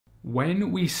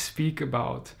when we speak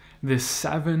about the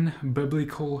 7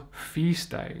 biblical feast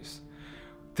days,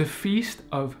 the Feast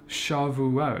of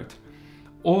Shavuot,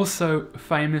 also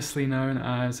famously known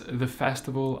as the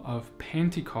Festival of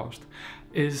Pentecost,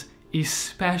 is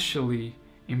especially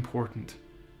important.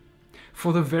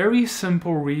 For the very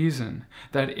simple reason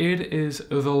that it is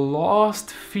the last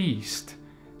feast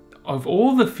of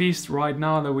all the feasts right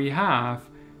now that we have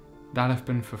that have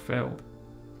been fulfilled.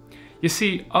 You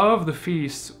see, of the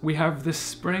feasts, we have the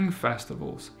spring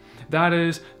festivals. That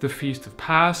is the Feast of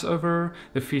Passover,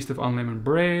 the Feast of Unleavened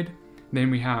Bread.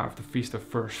 Then we have the Feast of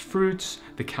First Fruits,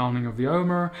 the Counting of the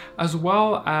Omer, as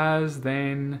well as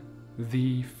then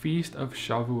the Feast of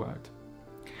Shavuot.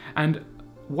 And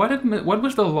what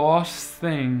was the last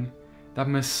thing that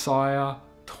Messiah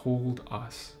told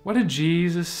us? What did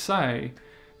Jesus say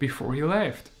before he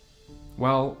left?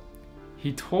 Well,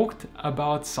 he talked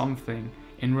about something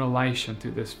in relation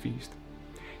to this feast.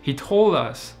 He told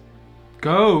us,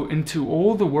 "Go into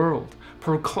all the world,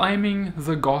 proclaiming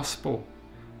the gospel,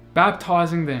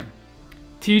 baptizing them,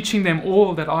 teaching them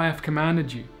all that I have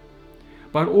commanded you."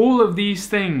 But all of these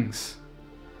things,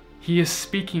 he is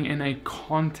speaking in a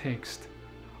context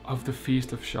of the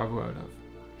Feast of Shavuot.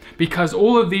 Because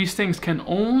all of these things can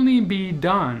only be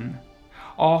done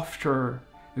after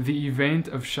the event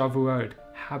of Shavuot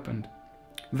happened.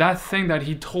 That thing that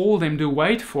he told them to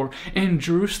wait for in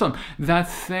Jerusalem, that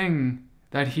thing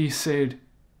that he said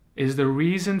is the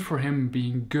reason for him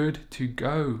being good to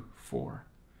go for.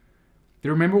 Do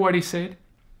you remember what he said?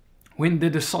 When the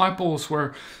disciples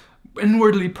were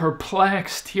inwardly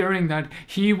perplexed, hearing that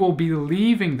he will be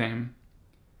leaving them,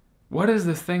 what is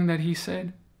the thing that he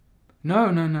said? No,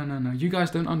 you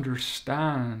guys don't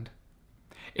understand.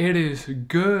 It is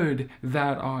good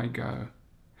that I go.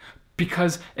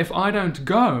 Because if I don't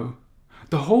go,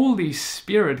 the Holy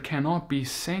Spirit cannot be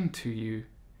sent to you.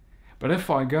 But if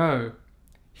I go,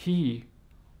 he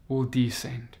will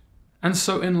descend. And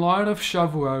so in light of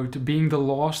Shavuot being the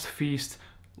last feast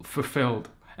fulfilled,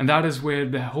 and that is where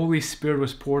the Holy Spirit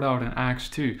was poured out in Acts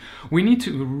 2, we need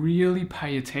to really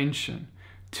pay attention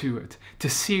to it, to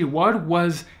see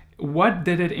what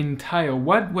did it entail,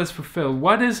 what was fulfilled,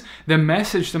 what is the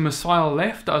message the Messiah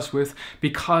left us with,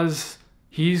 because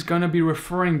he's going to be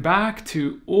referring back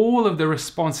to all of the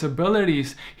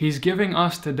responsibilities he's giving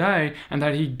us today and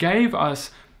that he gave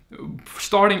us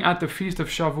starting at the Feast of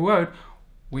Shavuot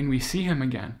when we see him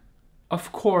again.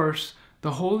 Of course,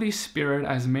 the Holy Spirit,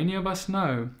 as many of us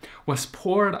know, was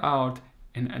poured out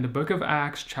in the book of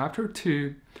Acts chapter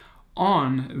 2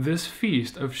 on this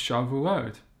Feast of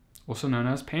Shavuot, also known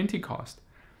as Pentecost.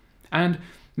 And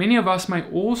many of us may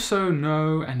also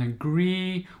know and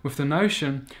agree with the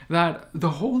notion that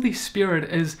the Holy Spirit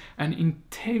is an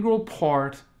integral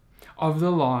part of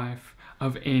the life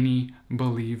of any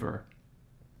believer.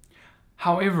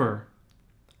 However,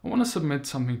 I want to submit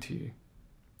something to you.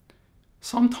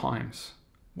 Sometimes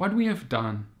what we have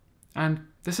done, and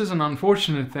this is an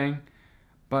unfortunate thing,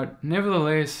 but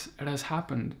nevertheless it has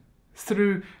happened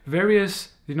through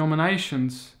various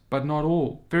denominations, but not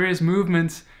all, various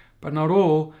movements, but not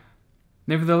all.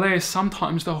 Nevertheless,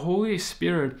 sometimes the Holy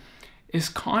Spirit is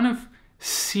kind of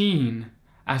seen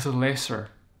as a lesser.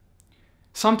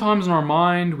 Sometimes in our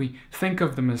mind we think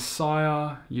of the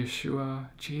Messiah, Yeshua,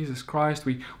 Jesus Christ.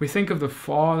 We think of the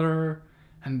Father,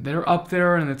 and they're up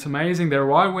there and it's amazing. They're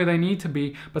right where they need to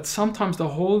be. But sometimes the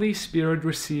Holy Spirit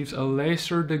receives a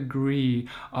lesser degree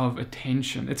of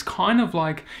attention. It's kind of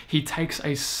like he takes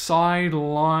a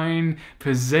sideline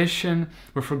position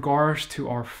with regards to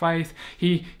our faith.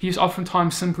 He's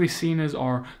oftentimes simply seen as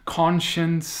our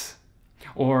conscience,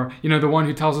 or the one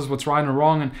who tells us what's right and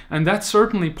wrong. And that's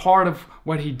certainly part of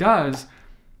what he does.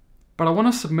 But I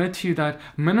want to submit to you that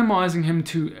minimizing him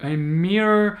to a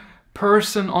mere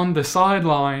person on the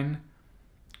sideline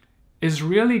is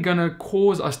really going to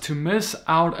cause us to miss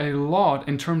out a lot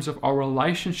in terms of our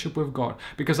relationship with God.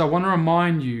 Because I want to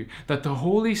remind you that the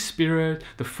Holy Spirit,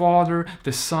 the Father,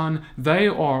 the Son, they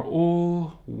are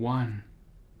all one.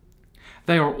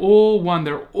 They are all one.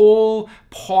 They're all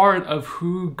part of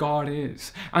who God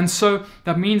is. And so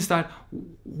that means that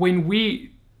when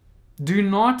we do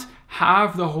not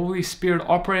have the Holy Spirit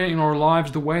operating in our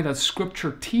lives the way that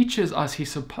Scripture teaches us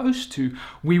He's supposed to,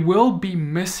 we will be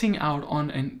missing out on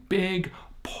a big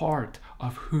part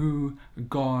of who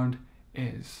God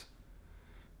is.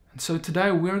 And so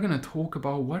today we're going to talk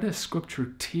about, what does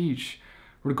Scripture teach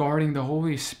regarding the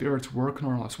Holy Spirit's work in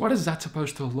our lives? What is that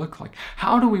supposed to look like?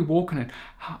 How do we walk in it?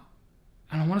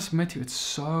 And I want to submit to you, it's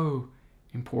so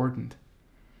important.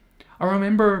 I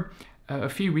remember a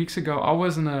few weeks ago, I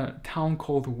was in a town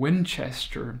called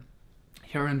Winchester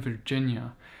here in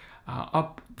Virginia.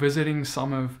 up visiting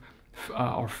some of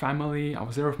our family. I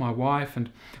was there with my wife,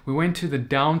 and we went to the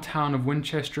downtown of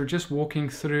Winchester, just walking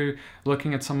through,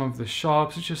 looking at some of the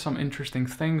shops. It's just some interesting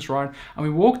things, right? And we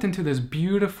walked into this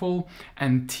beautiful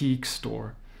antique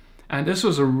store. And this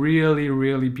was a really,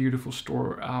 really beautiful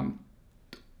store.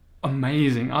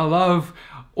 Amazing. I love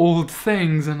old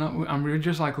things, and I'm really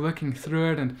just like looking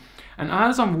through it. And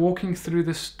as I'm walking through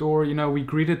the store, we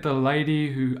greeted the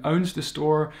lady who owns the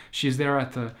store. She's there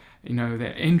at the,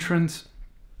 the entrance.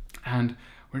 And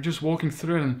we're just walking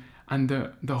through it, and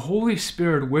the Holy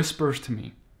Spirit whispers to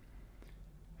me.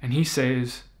 And he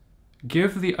says,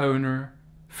 give the owner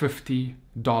 $50.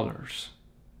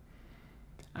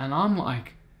 And I'm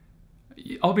like,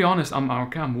 I'll be honest,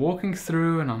 I'm walking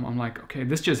through, and I'm like, okay,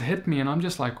 this just hit me, and I'm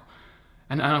just like,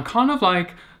 and I'm kind of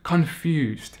like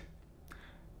confused.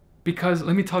 Because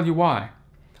let me tell you why.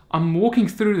 I'm walking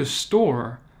through the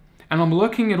store, and I'm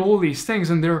looking at all these things,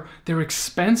 and they're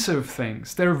expensive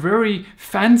things. They're very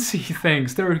fancy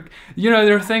things. They're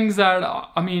things that,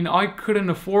 I couldn't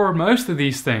afford most of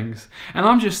these things. And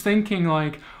I'm just thinking,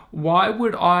 like, what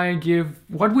would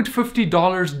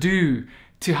 $50 do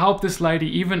to help this lady,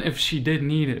 even if she did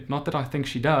need it? Not that I think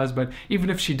she does, but even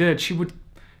if she did, she would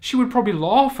probably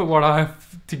laugh at what I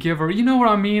have to give her. You know what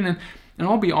I mean? And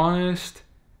I'll be honest,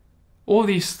 all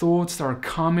these thoughts that are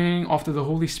coming after the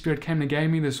Holy Spirit came and gave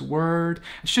me this word,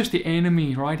 it's just the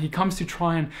enemy, right? He comes to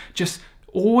try and just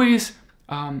always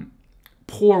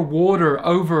pour water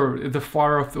over the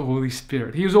fire of the Holy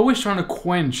Spirit. He was always trying to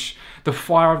quench the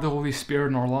fire of the Holy Spirit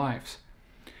in our lives.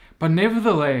 But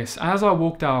nevertheless, as I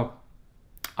walked out,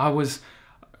 I was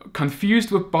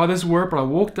confused by this word, but I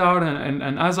walked out,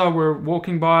 and as I were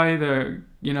walking by the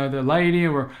lady,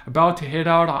 and we're about to head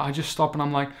out, I just stopped,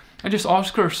 and I just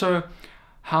asked her, so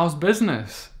how's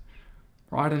business?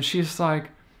 Right? And she's like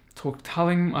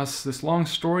telling us this long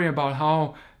story about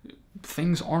how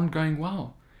things aren't going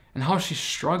well, and how she's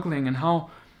struggling, and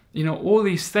how, all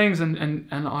these things, and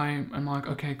I'm like,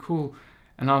 okay, cool.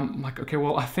 And I'm like, okay,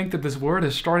 well, I think that this word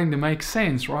is starting to make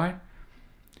sense, right?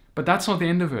 But that's not the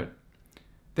end of it.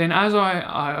 Then as I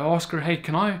ask her, hey,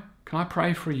 can I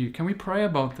pray for you? Can we pray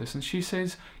about this? And she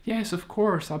says, yes, of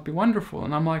course, that'd be wonderful.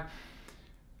 And I'm like,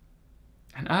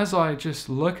 and as I just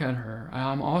look at her,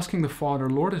 I'm asking the Father,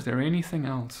 Lord, is there anything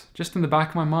else? Just in the back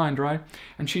of my mind, right?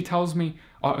 And she tells me,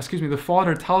 the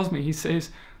Father tells me, he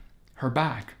says, her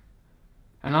back.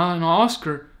 And I ask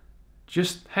her,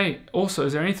 just, hey, also,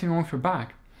 is there anything wrong with her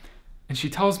back? And she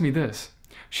tells me this.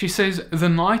 She says, the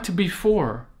night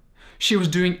before, she was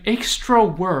doing extra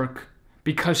work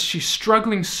because she's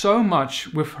struggling so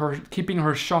much with her keeping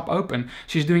her shop open.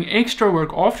 She's doing extra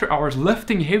work after hours,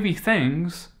 lifting heavy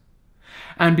things.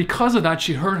 And because of that,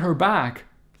 she hurt her back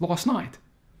last night.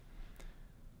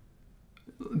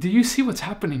 Do you see what's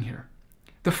happening here?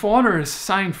 The Father is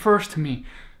saying first to me,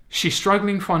 she's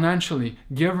struggling financially.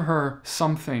 Give her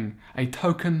something, a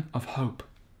token of hope.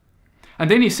 And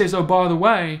then he says, oh, by the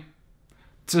way,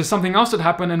 there's something else that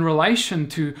happened in relation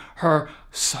to her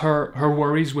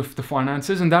worries with the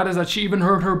finances, and that is that she even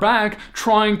hurt her back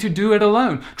trying to do it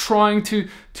alone, trying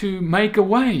to make a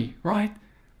way, right?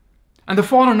 And the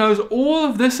Father knows all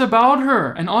of this about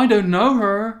her, and I don't know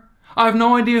her. I have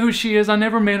no idea who she is. I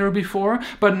never met her before,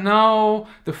 but now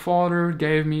the Father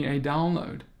gave me a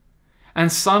download. And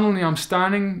suddenly I'm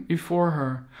standing before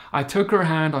her. I took her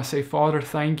hand. I say, Father,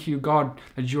 thank you, God,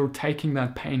 that you're taking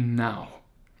that pain now.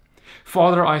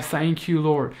 Father, I thank you,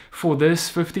 Lord, for this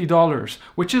 $50,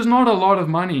 which is not a lot of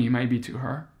money maybe to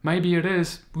her. Maybe it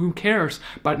is, who cares?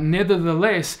 But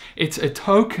nevertheless, it's a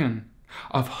token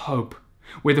of hope,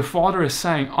 where the Father is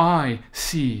saying, I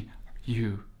see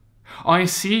you. I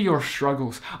see your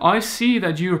struggles. I see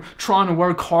that you're trying to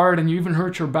work hard and you even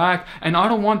hurt your back, and I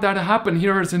don't want that to happen.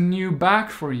 Here is a new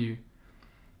back for you.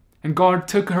 And God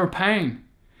took her pain.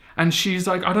 And she's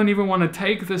like, I don't even want to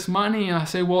take this money. And I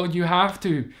say, well, you have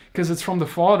to, because it's from the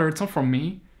Father. It's not from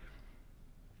me.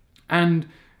 And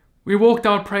we walked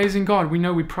out praising God. We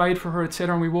know we prayed for her,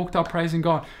 etc. And we walked out praising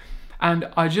God. And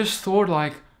I just thought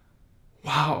like,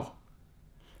 wow,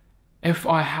 if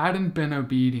I hadn't been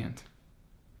obedient,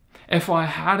 if I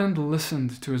hadn't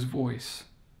listened to his voice,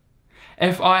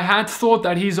 if I had thought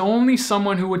that he's only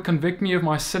someone who would convict me of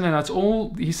my sin and that's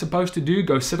all he's supposed to do,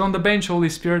 go sit on the bench, Holy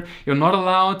Spirit, you're not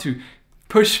allowed to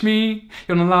push me,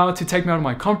 you're not allowed to take me out of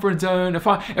my comfort zone.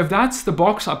 If that's the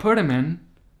box I put him in,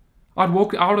 I'd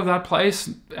walk out of that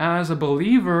place as a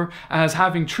believer, as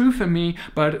having truth in me,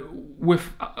 but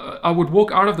I would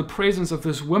walk out of the presence of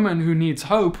this woman who needs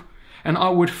hope, and I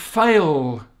would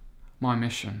fail my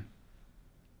mission.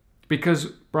 Because,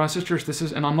 brothers and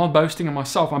sisters, and I'm not boasting in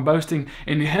myself, I'm boasting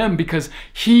in Him, because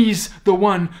He's the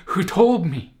one who told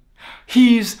me.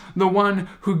 He's the one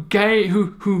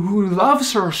who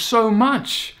loves her so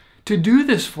much to do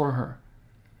this for her.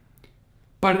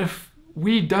 But if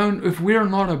we're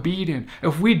not obedient,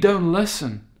 if we don't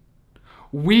listen,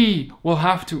 we will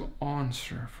have to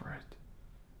answer for it.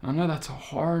 I know that's a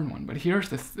hard one, but here's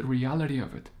the reality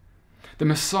of it. The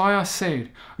Messiah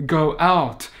said, "Go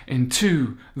out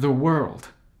into the world.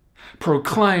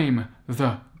 Proclaim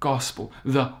the gospel,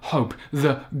 the hope,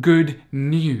 the good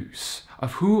news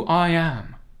of who I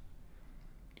am."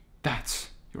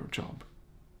 That's your job.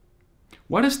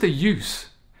 What is the use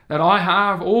that I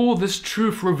have all this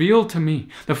truth revealed to me?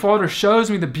 The Father shows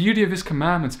me the beauty of His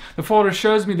commandments. The Father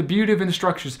shows me the beauty of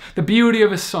instructions, the beauty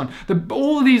of His Son,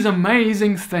 all these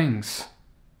amazing things.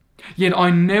 Yet I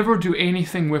never do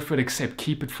anything with it except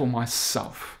keep it for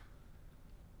myself.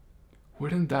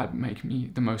 Wouldn't that make me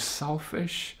the most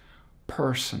selfish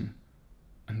person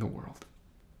in the world?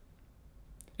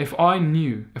 If I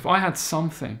had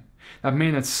something that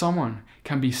meant that someone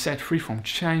can be set free from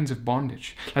chains of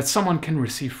bondage, that someone can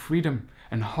receive freedom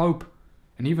and hope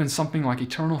and even something like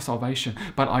eternal salvation,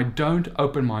 but I don't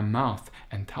open my mouth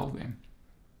and tell them,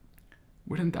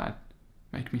 wouldn't that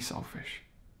make me selfish?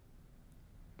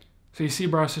 So you see,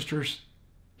 brothers and sisters,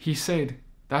 He said,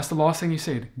 that's the last thing He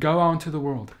said, go out into the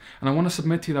world. And I want to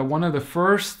submit to you that one of the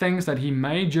first things that He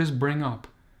may just bring up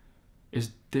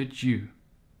is, did you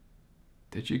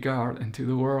go out into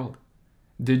the world?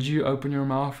 Did you open your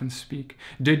mouth and speak?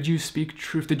 Did you speak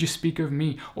truth? Did you speak of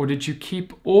me? Or did you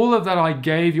keep all of that I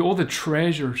gave you, all the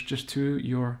treasures, just to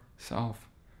yourself?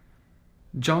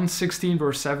 John 16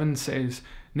 verse 7 says,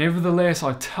 "Nevertheless,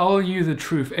 I tell you the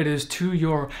truth, it is to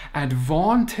your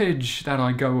advantage that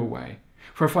I go away.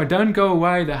 For if I don't go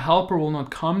away, the Helper will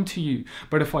not come to you.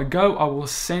 But if I go, I will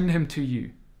send Him to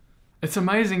you." It's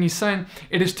amazing. He's saying,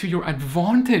 it is to your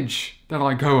advantage that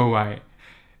I go away.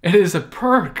 It is a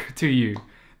perk to you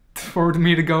for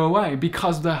me to go away,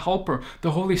 because the Helper,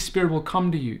 the Holy Spirit, will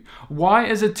come to you. Why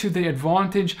is it to the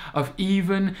advantage of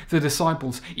even the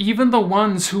disciples, even the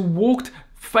ones who walked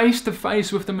face to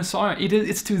face with the Messiah?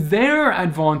 It's to their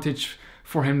advantage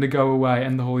for Him to go away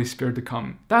and the Holy Spirit to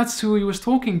come. That's who He was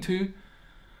talking to.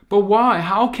 But why?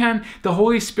 How can the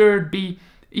Holy Spirit be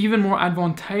even more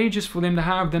advantageous for them to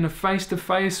have than a face to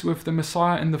face with the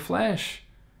Messiah in the flesh?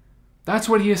 That's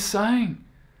what He is saying.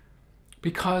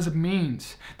 Because it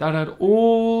means that at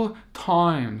all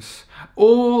times,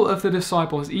 all of the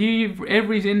disciples,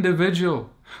 every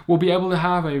individual, will be able to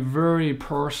have a very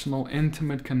personal,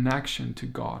 intimate connection to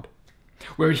God,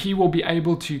 where He will be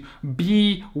able to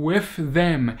be with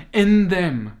them, in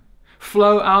them,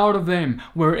 flow out of them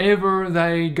wherever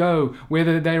they go,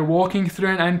 whether they're walking through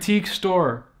an antique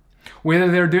store, whether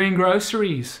they're doing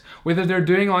groceries, whether they're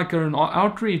doing like an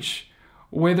outreach,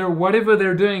 whatever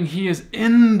they're doing, He is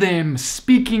in them,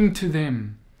 speaking to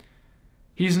them.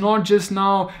 He's not just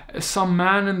now some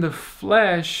man in the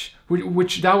flesh,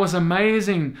 which that was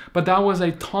amazing, but that was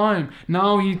a time.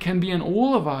 Now He can be in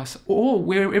all of us,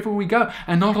 wherever we go.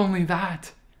 And not only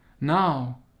that,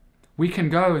 now we can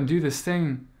go and do this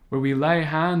thing where we lay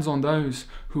hands on those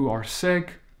who are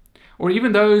sick, or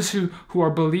even those who are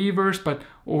believers,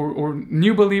 or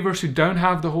new believers who don't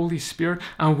have the Holy Spirit,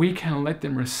 and we can let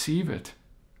them receive it.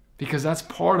 Because that's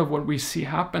part of what we see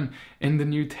happen in the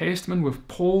New Testament with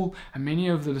Paul and many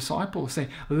of the disciples. They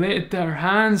let their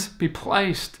hands be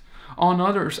placed on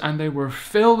others and they were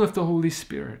filled with the Holy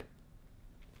Spirit.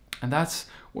 And that's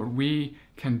what we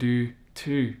can do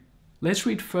too. Let's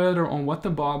read further on what the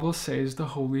Bible says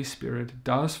the Holy Spirit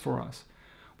does for us.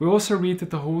 We also read that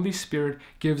the Holy Spirit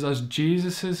gives us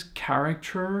Jesus'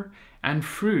 character and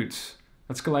fruits.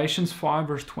 That's Galatians 5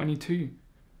 verse 22.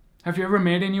 Have you ever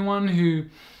met anyone who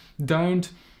don't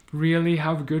really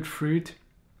have good fruit?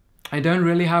 They don't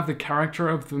really have the character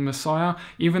of the Messiah,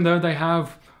 even though they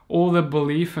have all the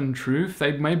belief and truth.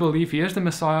 They may believe He is the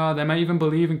Messiah, they may even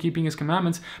believe in keeping His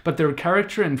commandments, but their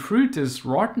character and fruit is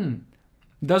rotten.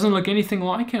 It doesn't look anything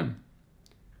like Him.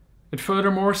 It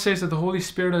furthermore says that the Holy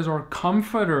Spirit is our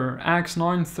comforter, Acts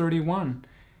 9:31.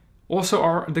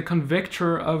 Also the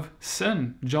convictor of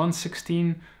sin, John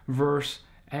 16 verse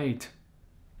 8.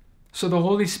 So the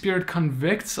Holy Spirit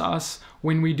convicts us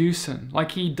when we do sin.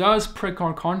 Like He does prick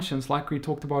our conscience, like we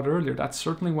talked about earlier. That's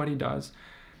certainly what He does.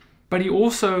 But He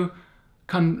also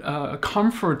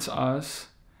comforts us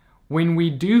when we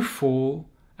do fall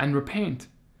and repent.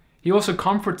 He also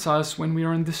comforts us when we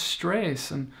are in distress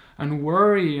and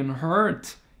worry and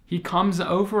hurt. He comes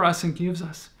over us and gives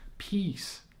us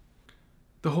peace.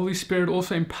 the Holy Spirit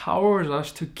also empowers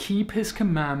us to keep His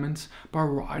commandments by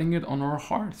writing it on our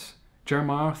hearts.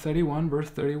 Jeremiah 31 verse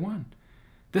 31.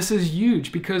 This is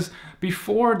huge because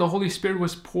before the Holy Spirit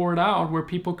was poured out, where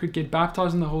people could get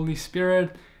baptized in the Holy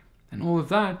Spirit and all of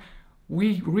that,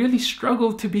 we really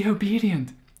struggled to be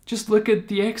obedient. Just look at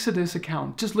the Exodus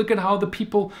account. Just look at how the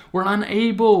people were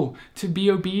unable to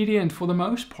be obedient for the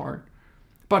most part.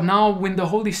 But now when the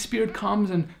Holy Spirit comes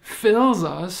and fills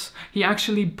us, He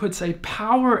actually puts a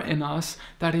power in us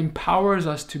that empowers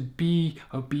us to be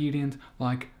obedient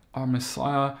like our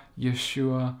Messiah,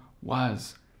 Yeshua,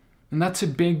 was. And that's a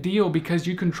big deal, because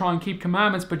you can try and keep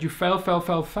commandments, but you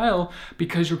fail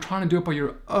because you're trying to do it by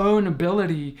your own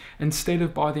ability instead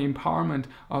of by the empowerment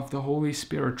of the Holy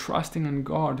Spirit, trusting in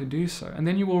God to do so. And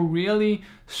then you will really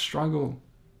struggle.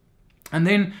 And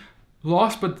then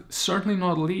last but certainly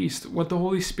not least, what the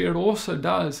Holy Spirit also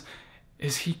does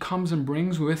is He comes and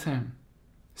brings with Him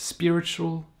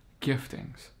spiritual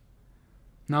giftings.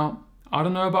 Now, I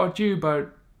don't know about you,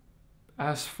 but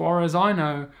as far as I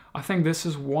know, I think this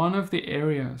is one of the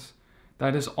areas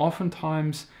that is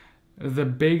oftentimes the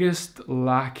biggest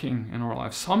lacking in our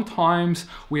lives. Sometimes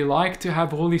we like to have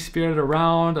the Holy Spirit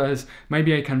around as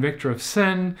maybe a convictor of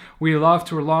sin. We love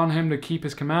to rely on Him to keep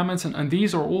His commandments, and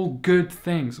these are all good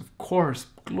things, of course,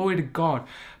 glory to God.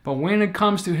 But when it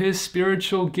comes to His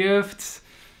spiritual gifts,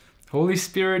 Holy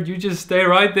Spirit, you just stay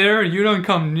right there. You don't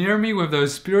come near me with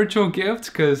those spiritual gifts,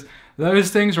 because those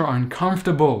things are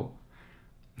uncomfortable.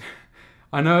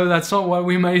 I know that's not what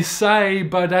we may say,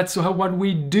 but that's what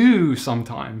we do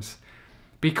sometimes.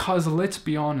 Because let's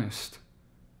be honest,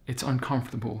 it's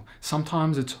uncomfortable.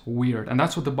 Sometimes it's weird. And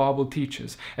that's what the Bible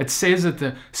teaches. It says that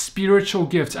the spiritual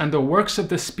gifts and the works of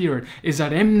the Spirit is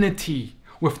at enmity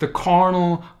with the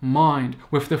carnal mind,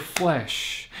 with the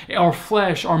flesh.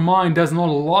 Our mind does not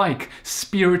like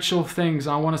spiritual things.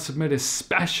 I want to submit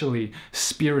especially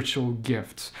spiritual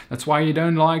gifts. That's why you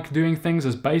don't like doing things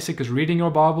as basic as reading your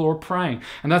Bible or praying.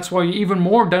 And that's why you even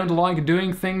more don't like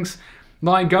doing things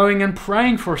like going and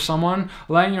praying for someone,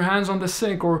 laying your hands on the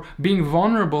sick, or being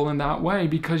vulnerable in that way,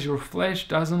 because your flesh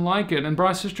doesn't like it. And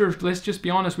brothers and sisters, let's just be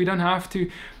honest, we don't have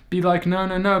to be like,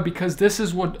 no, because this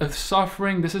is what a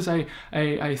suffering, this is a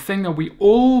thing that we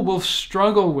all will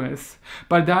struggle with,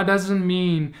 but that doesn't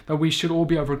mean that we should all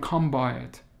be overcome by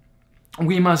it.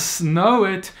 We must know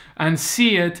it and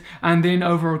see it and then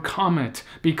overcome it,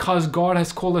 because God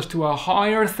has called us to a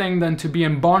higher thing than to be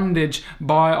in bondage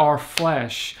by our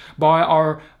flesh, by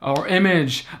our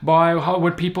image, by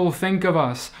what people think of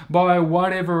us, by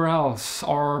whatever else,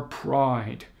 our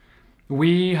pride.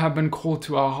 We have been called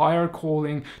to a higher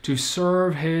calling to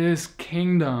serve His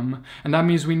kingdom. And that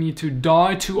means we need to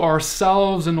die to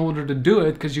ourselves in order to do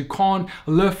it, because you can't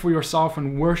live for yourself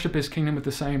and worship His kingdom at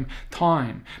the same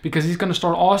time. Because He's going to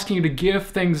start asking you to give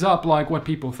things up, like what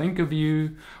people think of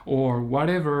you or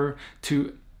whatever,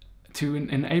 to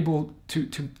enable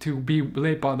to be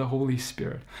led by the Holy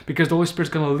Spirit. Because the Holy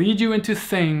Spirit's going to lead you into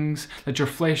things that your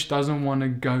flesh doesn't want to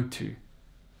go to.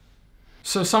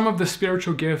 So some of the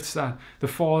spiritual gifts that the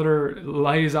Father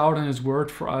lays out in His Word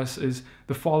for us is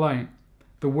the following: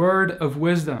 the word of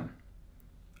wisdom,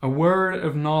 a word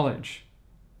of knowledge,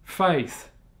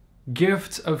 faith,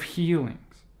 gifts of healings,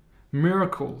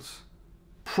 miracles,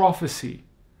 prophecy,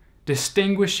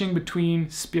 distinguishing between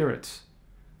spirits,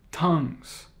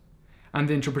 tongues, and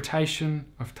the interpretation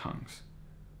of tongues.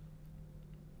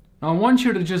 Now I want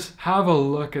you to just have a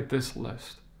look at this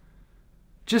list.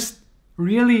 Just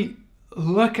really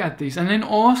look at these and then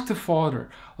ask the Father,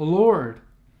 Lord,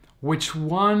 which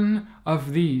one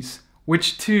of these,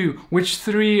 which two, which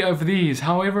three of these,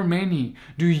 however many,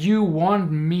 do you want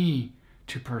me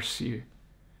to pursue?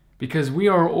 Because we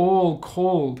are all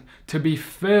called to be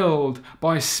filled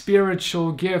by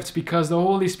spiritual gifts, because the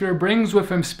Holy Spirit brings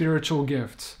with Him spiritual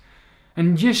gifts.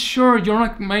 And yes, sure, you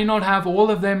may not have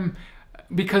all of them,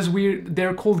 because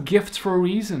they're called gifts for a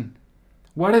reason.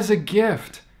 What is a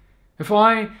gift? If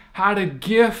I had a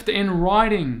gift in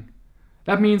writing,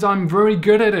 that means I'm very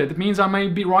good at it. It means I may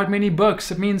write many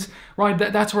books. It means,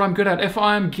 that's what I'm good at. If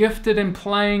I'm gifted in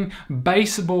playing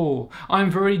baseball, I'm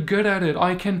very good at it.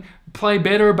 I can play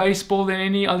better baseball than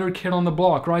any other kid on the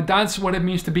block, right? That's what it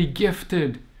means to be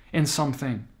gifted in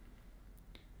something.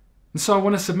 And so I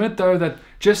want to submit, though, that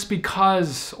just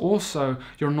because also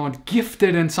you're not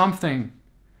gifted in something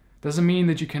doesn't mean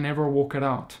that you can never walk it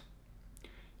out.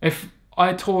 If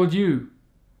I told you,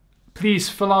 please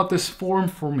fill out this form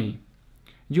for me,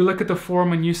 you look at the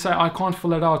form and you say, I can't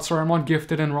fill it out, sorry, I'm not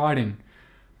gifted in writing.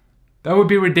 That would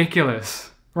be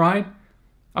ridiculous, right?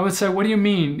 I would say, what do you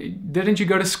mean? Didn't you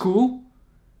go to school?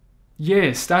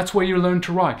 Yes, that's where you learn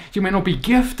to write. You may not be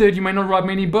gifted, you may not write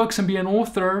many books and be an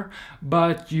author,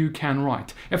 but you can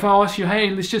write. If I ask you, hey,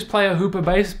 let's just play a hoop of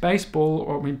baseball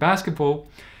or basketball,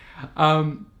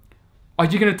 are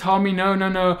you going to tell me,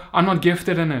 no, I'm not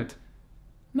gifted in it?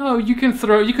 No, you can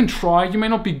try. You may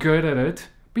not be good at it,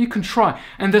 but you can try.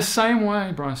 And the same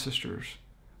way, brothers and sisters,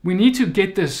 we need to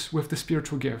get this with the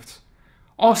spiritual gifts.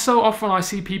 So often I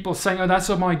see people saying, oh, that's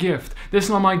not my gift. This is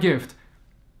not my gift.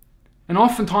 And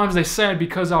oftentimes they say it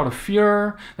because out of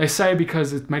fear, they say it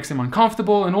because it makes them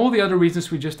uncomfortable, and all the other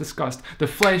reasons we just discussed. The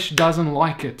flesh doesn't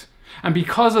like it. And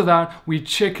because of that, we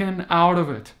chicken out of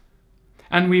it.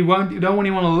 And we don't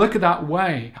even want to look at that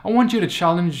way. I want you to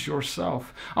challenge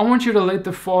yourself. I want you to let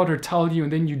the Father tell you,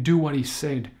 and then you do what He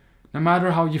said, no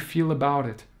matter how you feel about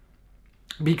it.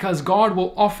 Because God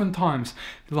will oftentimes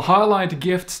highlight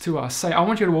gifts to us, say, I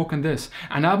want you to walk in this.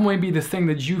 And that may be the thing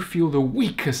that you feel the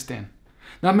weakest in.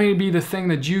 That may be the thing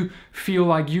that you feel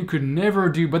like you could never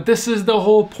do, but this is the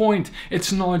whole point.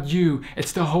 It's not you,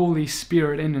 it's the Holy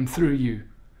Spirit in and through you.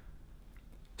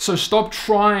 So stop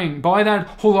trying. By that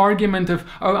whole argument of,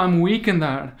 oh, I'm weak in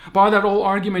that. By that whole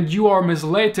argument, you are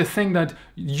misled to think that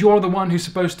you're the one who's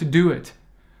supposed to do it.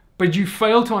 But you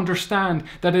fail to understand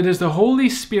that it is the Holy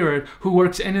Spirit who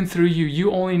works in and through you.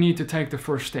 You only need to take the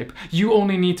first step. You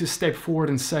only need to step forward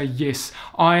and say, yes,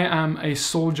 I am a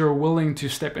soldier willing to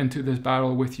step into this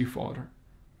battle with you, Father.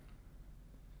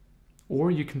 Or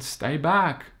you can stay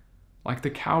back like the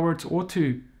cowards ought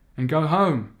to and go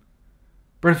home.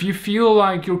 But if you feel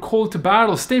like you're called to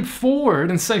battle, step forward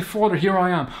and say, Father, here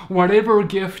I am. Whatever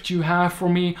gift you have for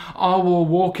me, I will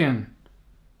walk in.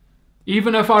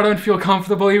 Even if I don't feel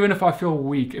comfortable, even if I feel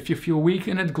weak. If you feel weak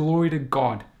in it, glory to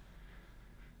God.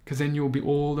 Because then you'll be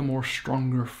all the more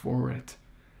stronger for it.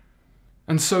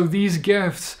 And so these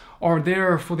gifts are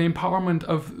there for the empowerment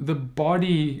of the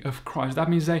body of Christ. That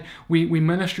means we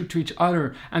minister to each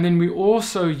other. And then we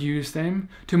also use them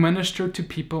to minister to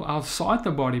people outside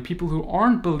the body, people who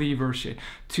aren't believers yet,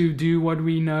 to do what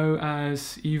we know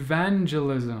as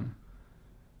evangelism.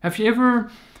 Have you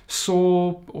ever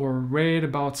saw or read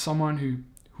about someone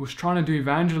who's trying to do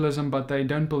evangelism but they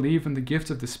don't believe in the gifts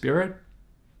of the Spirit?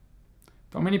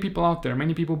 There are many people out there.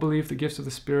 Many people believe the gifts of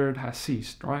the Spirit has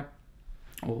ceased, right?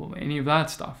 Or any of that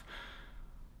stuff.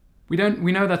 We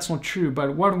know that's not true,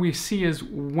 but what we see is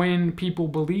when people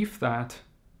believe that,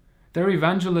 their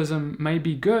evangelism may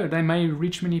be good. They may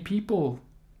reach many people.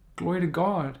 Glory to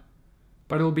God.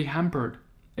 But it'll be hampered.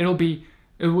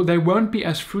 They won't be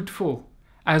as fruitful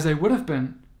as they would have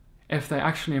been if they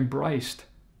actually embraced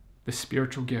the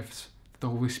spiritual gifts that the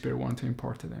Holy Spirit wanted to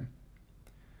impart to them.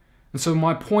 And so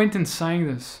my point in saying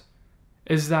this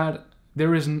is that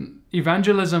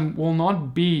evangelism will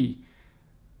not be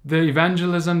the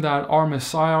evangelism that our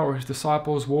Messiah or His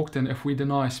disciples walked in if we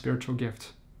deny spiritual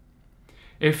gifts.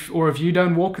 If you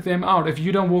don't walk them out, if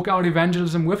you don't walk out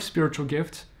evangelism with spiritual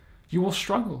gifts, you will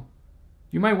struggle.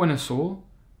 You may win a soul,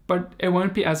 but it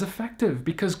won't be as effective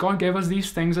because God gave us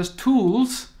these things as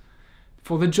tools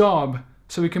for the job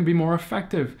so we can be more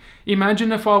effective.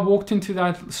 Imagine if I walked into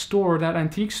that store, that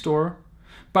antique store,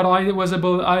 but I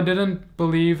didn't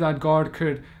believe that God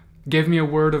could give me a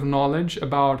word of knowledge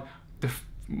about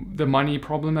the money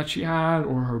problem that she had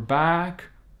or her back.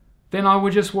 Then I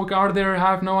would just walk out there and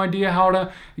have no idea how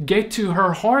to get to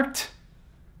her heart.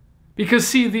 Because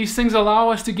see, these things allow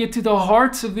us to get to the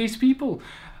hearts of these people.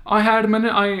 I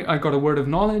got a word of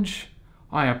knowledge,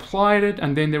 I applied it,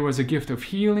 and then there was a gift of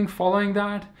healing following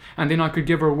that, and then I could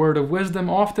give her a word of wisdom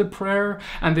after prayer,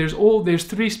 and there's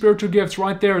 3 spiritual gifts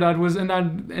right there that was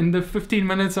in the 15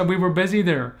 minutes that we were busy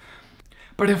there.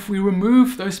 But if we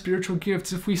remove those spiritual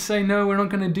gifts, if we say, no, we're not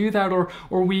going to do that,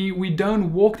 or we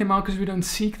don't walk them out because we don't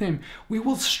seek them, we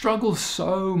will struggle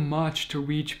so much to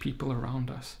reach people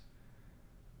around us.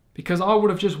 Because I would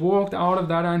have just walked out of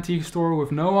that antique store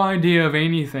with no idea of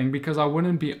anything because I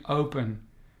wouldn't be open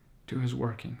to His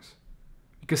workings.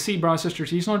 Because see, brothers and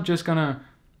sisters, He's not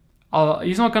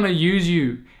going to use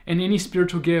you in any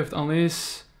spiritual gift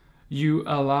unless you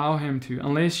allow Him to,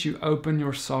 unless you open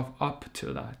yourself up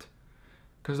to that.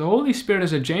 Because the Holy Spirit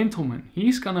is a gentleman.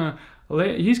 He's gonna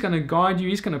guide you.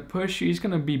 He's gonna push you. He's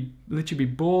gonna let you be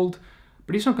bold,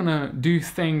 but He's not gonna do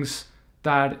things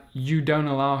that you don't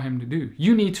allow Him to do.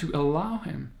 You need to allow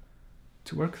Him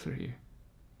to work through you.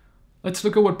 Let's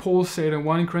look at what Paul said in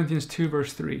 1 Corinthians 2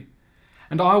 verse 3.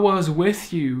 And I was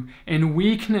with you in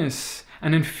weakness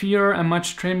and in fear and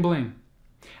much trembling.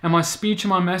 And my speech and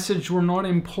my message were not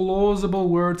in plausible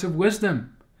words of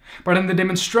wisdom, but in the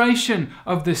demonstration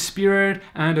of the Spirit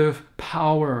and of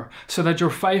power, so that your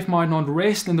faith might not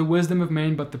rest in the wisdom of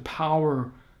men, but the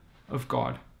power of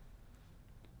God.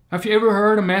 Have you ever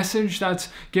heard a message that's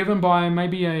given by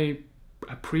maybe a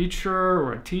preacher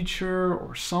or a teacher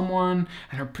or someone,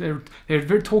 and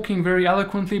they're talking very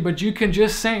eloquently, but you can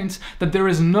just sense that there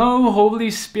is no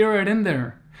Holy Spirit in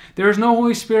there. There is no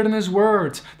Holy Spirit in his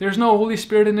words. There's no Holy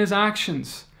Spirit in his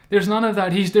actions. There's none of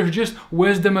that. There's just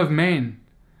wisdom of men,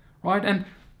 right? And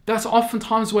that's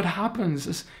oftentimes what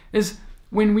happens is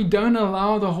when we don't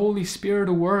allow the Holy Spirit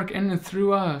to work in and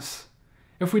through us.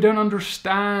 If we don't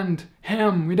understand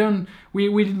him, we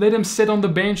let him sit on the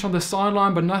bench on the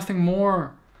sideline, but nothing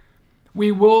more,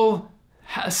 we will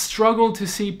struggle to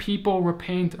see people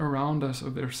repent around us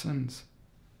of their sins.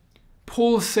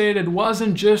 Paul said it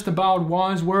wasn't just about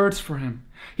wise words for him.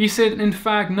 He said, in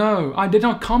fact, no, I did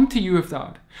not come to you with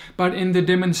that, but in the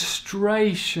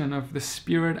demonstration of the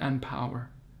Spirit and power.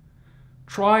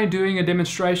 Try doing a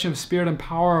demonstration of Spirit and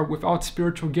power without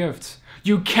spiritual gifts.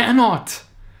 You cannot.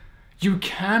 You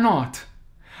cannot.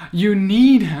 You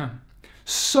need him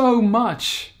so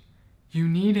much. You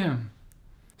need him.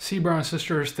 See, brothers and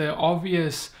sisters, the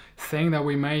obvious thing that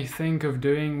we may think of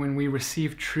doing when we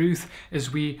receive truth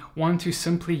is we want to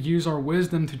simply use our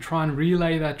wisdom to try and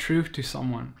relay that truth to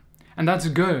someone. And that's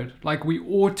good. Like, we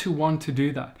ought to want to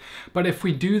do that. But if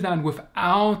we do that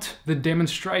without the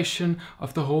demonstration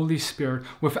of the Holy Spirit,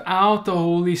 without the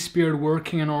Holy Spirit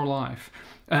working in our life,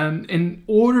 in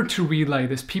order to relay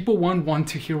this, people won't want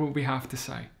to hear what we have to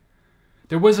say.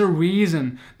 There was a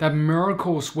reason that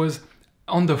miracles was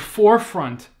on the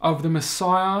forefront of the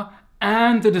Messiah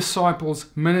and the disciples'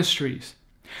 ministries.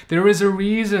 There is a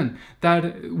reason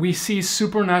that we see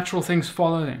supernatural things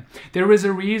follow them. There is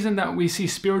a reason that we see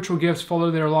spiritual gifts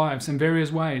follow their lives in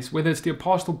various ways, whether it's the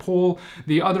Apostle Paul,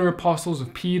 the other apostles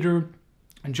of Peter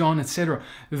and John, etc.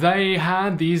 They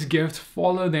had these gifts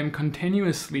follow them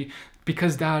continuously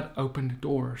because that opened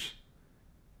doors.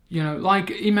 You know, like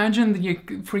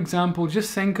imagine, for example,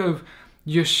 just think of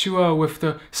Yeshua with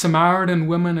the Samaritan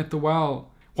woman at the well.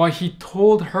 Why he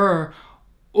told her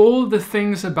all the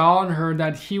things about her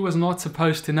that he was not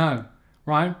supposed to know,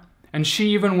 right? And she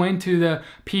even went to the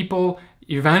people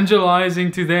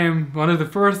evangelizing to them. One of the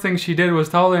first things she did was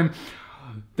tell them,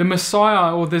 the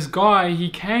Messiah, or this guy, he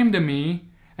came to me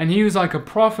and he was like a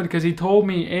prophet because he told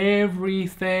me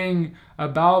everything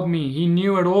about me. He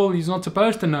knew it all. He's not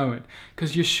supposed to know it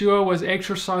because Yeshua was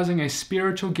exercising a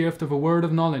spiritual gift of a word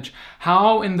of knowledge.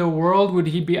 How in the world would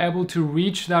he be able to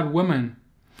reach that woman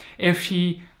if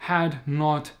he had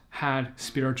not had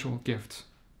spiritual gifts?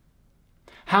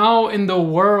 How in the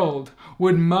world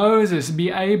would Moses be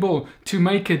able to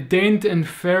make a dent in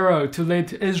Pharaoh to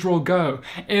let Israel go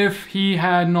if he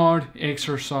had not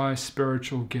exercised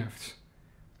spiritual gifts?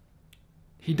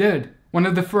 He did. One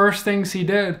of the first things he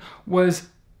did was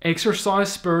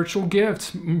exercise spiritual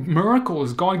gifts,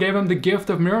 miracles. God gave him the gift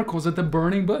of miracles at the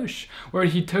burning bush, where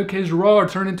he took his rod,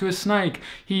 turned into a snake.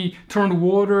 He turned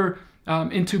water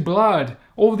into blood.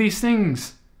 All these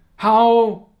things.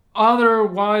 How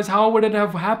otherwise, how would it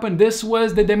have happened? This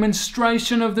was the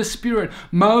demonstration of the Spirit.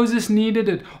 Moses needed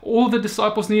it. All the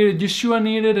disciples needed it. Yeshua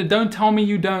needed it. Don't tell me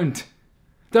you don't.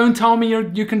 Don't tell me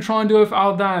you can try and do it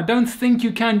without that. Don't think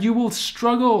you can. You will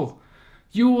struggle.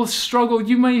 You will struggle.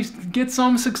 You may get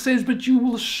some success, but you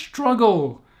will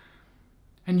struggle.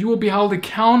 And you will be held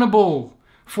accountable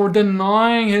for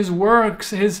denying his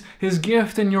works, his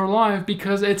gift in your life,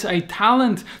 because it's a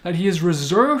talent that he has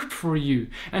reserved for you.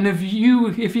 And if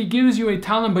he gives you a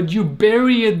talent, but you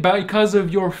bury it because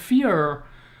of your fear,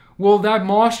 will that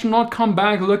master not come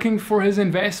back looking for his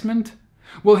investment?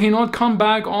 Will he not come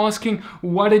back asking,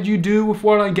 what did you do with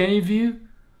what I gave you?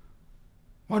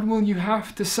 What will you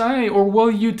have to say? Or will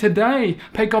you today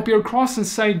pick up your cross and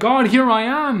say, God, here I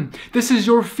am. This is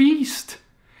your feast.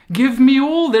 Give me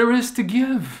all there is to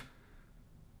give.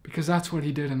 Because that's what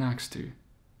he did in Acts 2.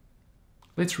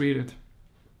 Let's read it.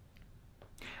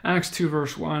 Acts 2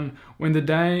 verse 1. When the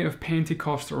day of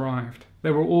Pentecost arrived,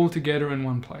 they were all together in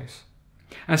one place.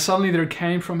 And suddenly there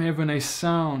came from heaven a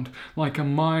sound like a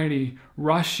mighty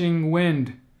rushing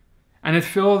wind. And it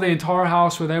filled the entire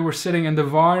house where they were sitting, and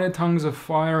divided tongues of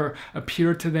fire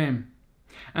appeared to them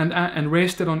and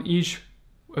rested on each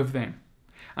of them.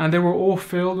 And they were all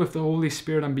filled with the Holy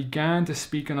Spirit and began to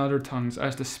speak in other tongues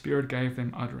as the Spirit gave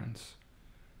them utterance.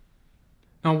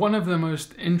 Now, one of the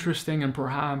most interesting and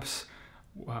perhaps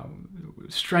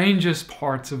strangest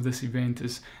parts of this event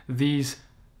is these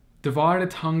divided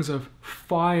tongues of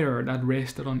fire that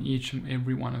rested on each and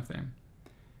every one of them.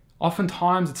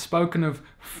 Oftentimes it's spoken of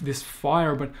this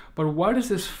fire, but what is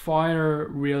this fire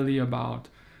really about?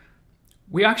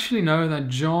 We actually know that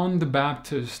John the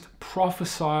Baptist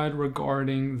prophesied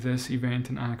regarding this event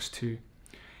in Acts 2.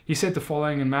 He said the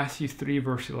following in Matthew 3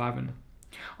 verse 11.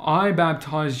 I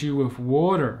baptize you with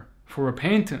water for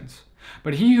repentance,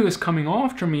 but he who is coming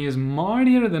after me is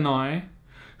mightier than I,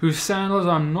 whose sandals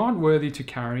I'm not worthy to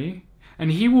carry,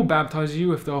 and he will baptize you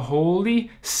with the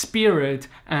Holy Spirit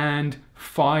and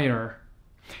fire.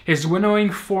 His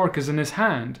winnowing fork is in his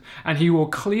hand, and he will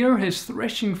clear his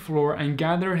threshing floor and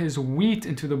gather his wheat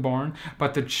into the barn,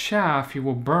 but the chaff he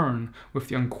will burn with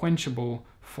the unquenchable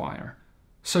fire.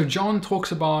 So John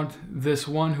talks about this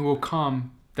one who will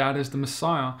come, that is the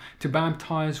Messiah, to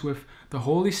baptize with the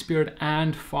Holy Spirit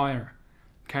and fire.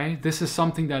 Okay, this is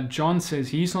something that John says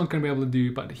he's not going to be able to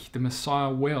do, but the Messiah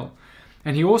will.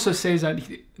 And he also says that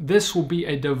this will be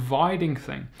a dividing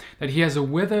thing, that he has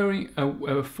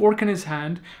a fork in his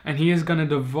hand, and he is going to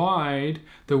divide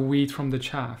the wheat from the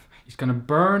chaff. He's going to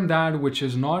burn that which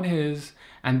is not his,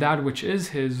 and that which is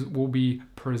his will be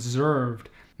preserved.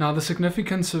 Now, the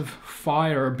significance of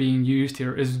fire being used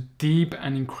here is deep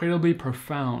and incredibly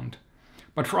profound.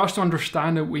 But for us to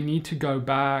understand it, we need to go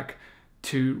back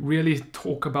to really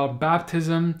talk about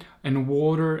baptism in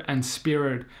water and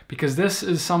spirit, because this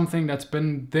is something that's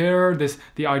been there,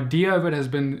 the idea of it has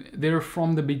been there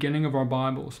from the beginning of our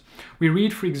Bibles. We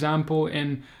read, for example,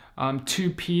 in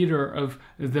 2 Peter of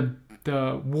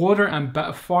the water and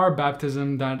fire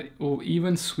baptism that will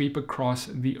even sweep across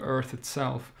the earth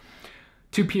itself.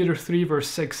 2 Peter 3 verse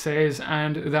 6 says,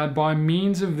 "And that by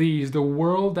means of these the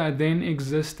world that then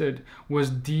existed was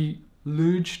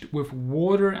deluged with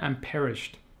water and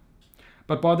perished.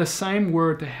 But by the same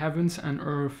word the heavens and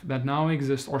earth that now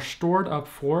exist are stored up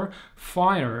for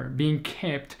fire, being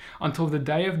kept until the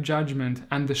day of judgment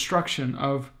and destruction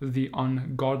of the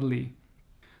ungodly."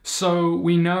 So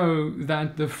we know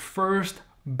that the first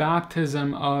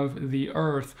baptism of the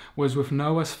earth was with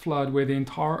Noah's flood, where the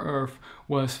entire earth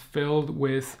was filled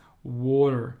with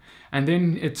water. And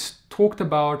then it's talked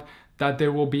about that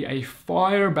there will be a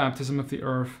fire baptism of the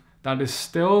earth that is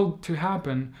still to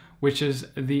happen, which is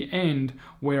the end,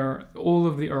 where all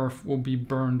of the earth will be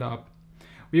burned up.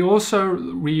 We also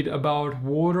read about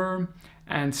water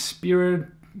and spirit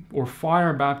or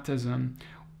fire baptism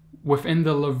within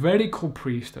the Levitical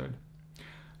priesthood.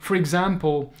 For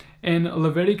example, in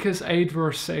Leviticus 8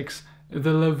 verse 6,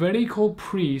 the Levitical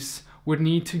priests would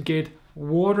need to get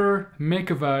water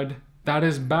mikvah, that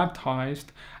is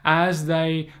baptized, as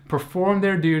they perform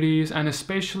their duties, and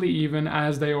especially even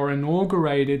as they are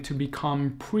inaugurated to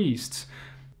become priests.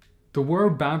 The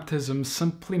word baptism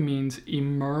simply means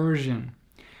immersion.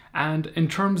 And in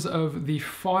terms of the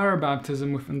fire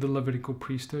baptism within the Levitical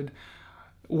priesthood,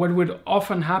 what would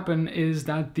often happen is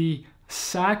that the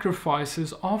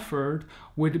sacrifices offered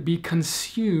would be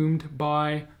consumed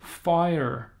by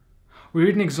fire. We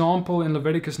read an example in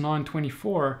Leviticus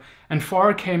 9:24, "And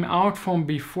fire came out from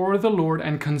before the Lord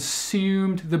and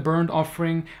consumed the burnt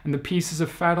offering and the pieces of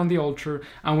fat on the altar.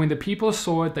 And when the people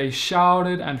saw it, they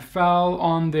shouted and fell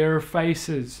on their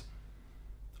faces."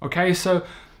 Okay, so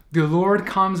the Lord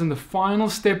comes, and the final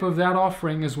step of that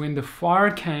offering is when the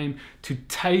fire came to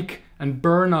take and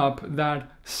burn up that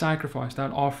sacrifice,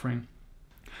 that offering.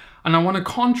 And I want to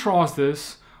contrast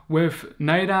this with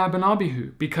Nadab and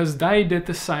Abihu, because they did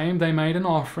the same. They made an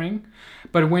offering,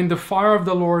 but when the fire of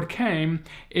the Lord came,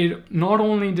 it not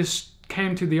only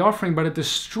came to the offering, but it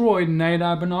destroyed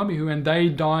Nadab and Abihu, and they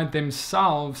died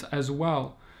themselves as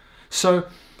well. So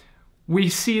we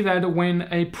see that when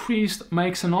a priest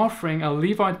makes an offering, a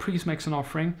Levite priest makes an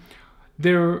offering,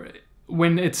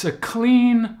 when it's a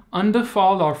clean,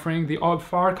 undefiled offering, the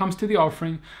fire comes to the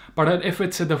offering. But if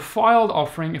it's a defiled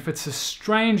offering, if it's a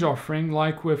strange offering,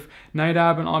 like with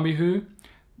Nadab and Abihu,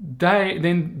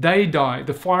 then they die.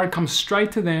 The fire comes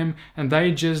straight to them, and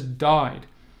they just died.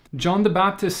 John the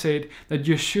Baptist said that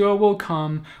Yeshua will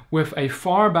come with a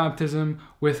fire baptism,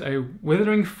 with a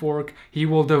withering fork. He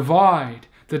will divide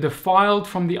the defiled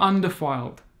from the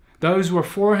undefiled, those who are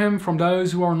for him from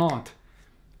those who are not.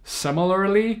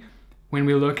 Similarly, when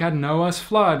we look at Noah's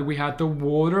flood, we had the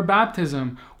water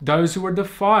baptism. Those who were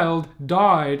defiled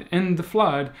died in the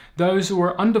flood. Those who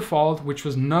were undefiled, which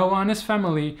was Noah and his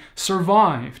family,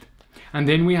 survived. And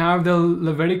then we have the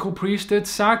Levitical priesthood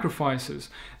sacrifices.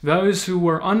 Those who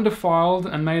were undefiled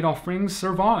and made offerings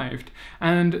survived,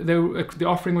 and the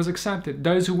offering was accepted.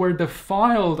 Those who were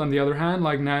defiled, on the other hand,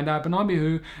 like Nadab and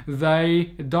Abihu,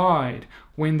 they died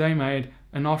when they made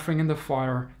an offering and the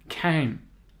fire came.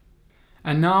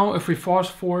 And now, if we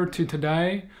fast forward to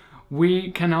today,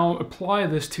 we can now apply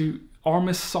this to our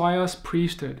Messiah's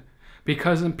priesthood,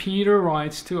 because Peter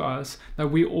writes to us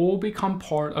that we all become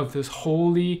part of this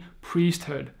holy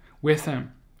priesthood with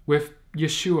him, with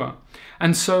Yeshua.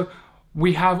 And so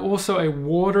We have also a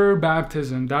water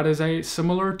baptism that is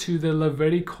similar to the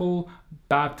Levitical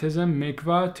baptism,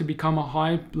 mikvah, to become a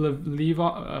high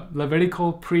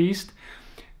Levitical priest.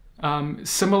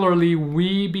 Similarly,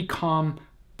 we become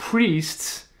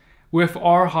priests with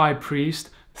our high priest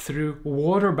through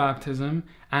water baptism,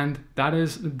 and that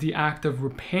is the act of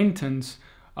repentance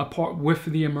apart with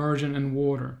the immersion in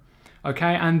water.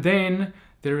 Okay, and then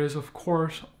there is, of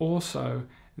course, also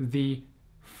the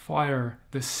fire,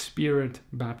 the Spirit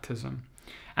baptism.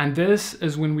 And this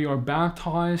is when we are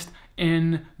baptized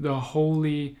in the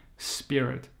Holy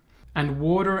Spirit. And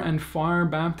water and fire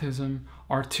baptism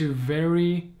are two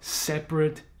very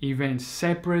separate events,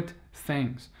 separate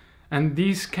things. And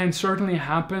these can certainly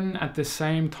happen at the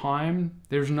same time.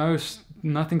 There's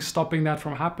nothing stopping that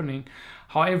from happening.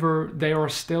 However, they are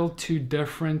still two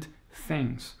different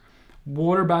things.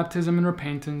 Water baptism and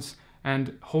repentance,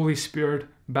 and Holy Spirit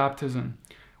baptism.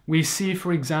 We see,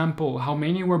 for example, how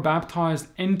many were baptized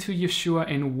into Yeshua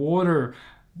in water,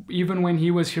 even when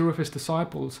he was here with his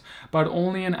disciples, but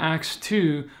only in Acts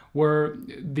 2 were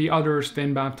the others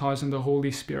then baptized in the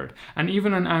Holy Spirit. And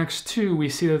even in Acts 2, we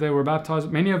see that they were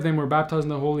baptized, many of them were baptized in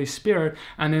the Holy Spirit,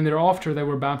 and then thereafter they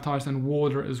were baptized in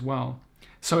water as well.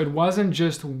 So it wasn't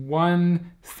just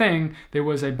one thing. There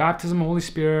was a baptism of the Holy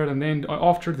Spirit, and then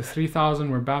after the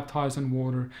 3,000 were baptized in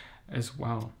water as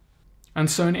well. And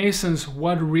so in essence,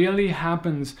 what really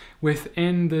happens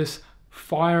within this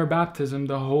fire baptism,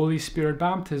 the Holy Spirit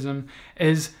baptism,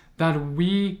 is that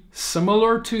we,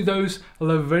 similar to those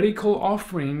Levitical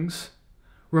offerings,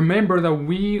 remember that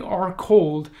we are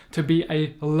called to be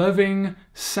a living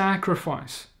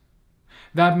sacrifice.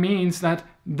 That means that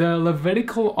the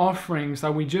Levitical offerings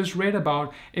that we just read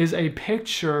about is a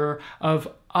picture of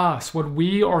us, what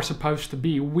we are supposed to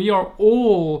be. We are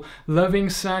all living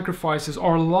sacrifices.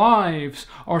 Our lives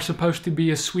are supposed to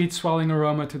be a sweet swelling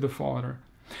aroma to the Father.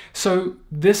 So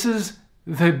this is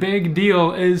the big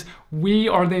deal, is we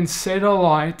are then set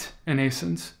alight, in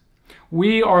essence.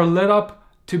 We are lit up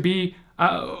to be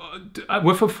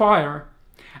with a fire,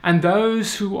 and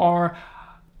those who are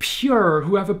pure,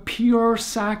 who have a pure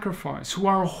sacrifice, who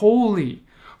are holy,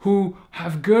 who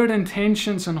have good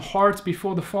intentions and hearts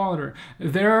before the Father,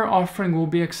 their offering will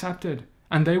be accepted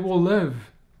and they will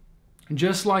live.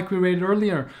 Just like we read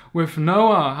earlier with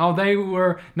Noah, how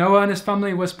Noah and his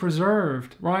family was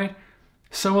preserved, right?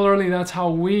 Similarly, that's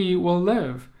how we will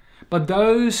live. But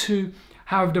those who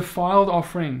have defiled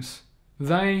offerings,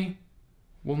 they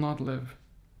will not live.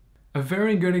 A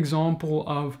very good example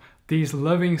of these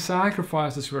living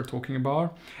sacrifices we're talking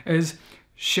about is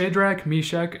Shadrach,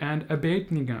 Meshach, and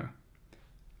Abednego.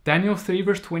 Daniel 3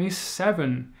 verse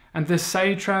 27, and the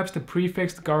satraps, the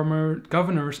prefects, the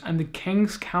governors, and the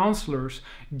king's counselors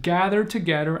gathered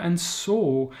together and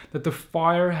saw that the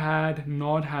fire had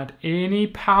not had any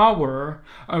power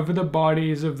over the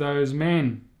bodies of those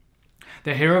men.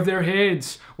 The hair of their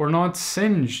heads were not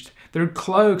singed, their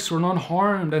cloaks were not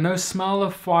harmed, and no smell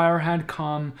of fire had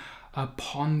come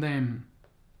upon them.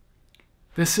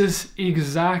 This is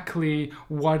exactly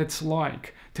what it's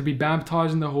like to be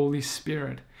baptized in the Holy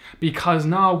Spirit, because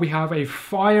now we have a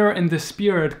fire in the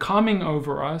Spirit coming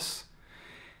over us,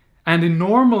 and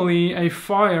normally a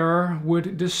fire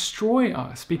would destroy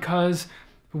us, because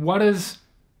what is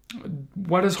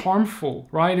harmful,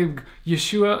 right?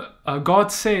 Yeshua,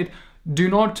 God said, do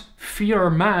not fear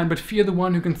man, but fear the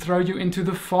one who can throw you into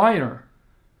the fire.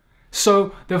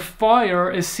 So the fire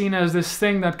is seen as this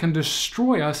thing that can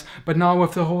destroy us, but now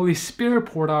with the Holy Spirit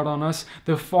poured out on us,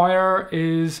 the fire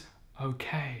is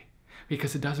okay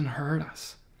because it doesn't hurt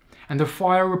us. And the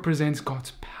fire represents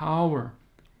God's power.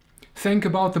 Think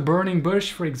about the burning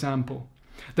bush, for example.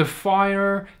 The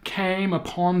fire came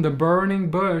upon the burning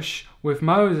bush with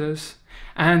Moses,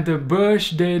 and the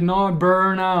bush did not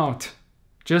burn out.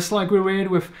 Just like we read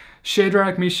with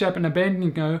Shadrach, Meshach, and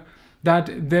Abednego,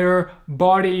 that their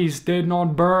bodies did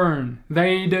not burn.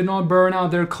 They did not burn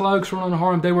out. Their cloaks were not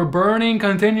harmed. They were burning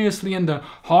continuously in the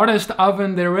hottest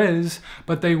oven there is,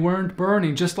 but they weren't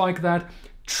burning, just like that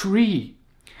tree.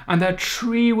 And that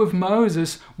tree with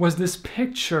Moses was this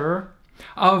picture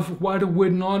of what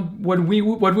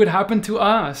would happen to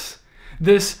us.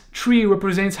 This tree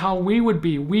represents how we would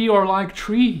be. We are like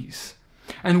trees,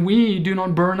 and we do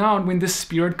not burn out when the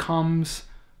Spirit comes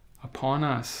upon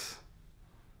us.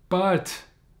 But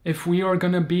if we are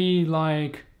going to be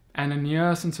like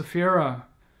Ananias and Sapphira,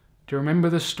 do you remember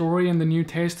the story in the New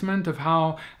Testament of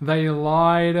how they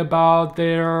lied about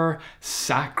their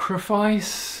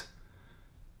sacrifice?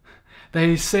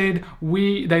 They said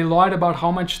they lied about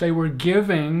how much they were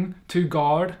giving to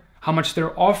God how much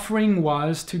their offering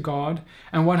was to God.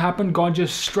 And what happened? God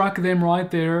just struck them right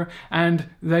there, and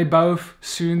they both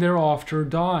soon thereafter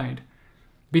died.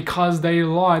 Because they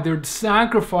lied. Their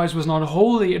sacrifice was not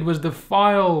holy, it was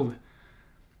defiled.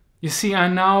 You see,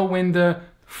 and now when the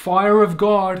fire of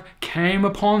God came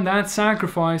upon that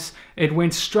sacrifice, it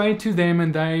went straight to them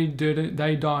and they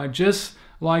died. Just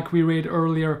like we read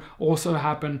earlier also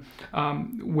happened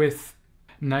with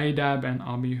Nadab and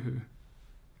Abihu.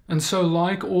 And so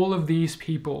like all of these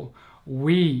people,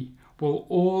 we will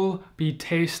all be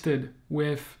tasted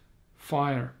with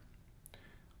fire.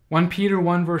 1 Peter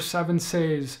 1 verse 7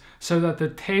 says, so that the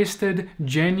tasted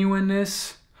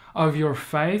genuineness of your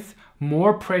faith,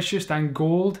 more precious than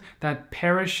gold that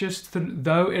perishes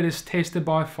though it is tasted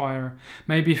by fire,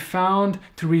 may be found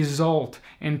to result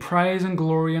in praise and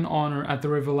glory and honor at the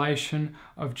revelation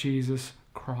of Jesus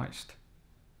Christ.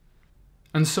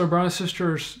 And so, brothers and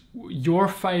sisters, your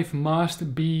faith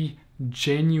must be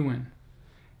genuine.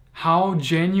 How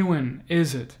genuine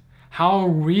is it? How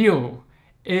real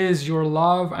is your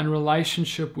love and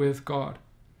relationship with God?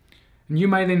 And you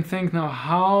may then think, now,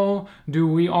 how do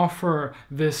we offer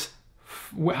this?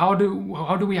 How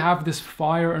do we have this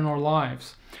fire in our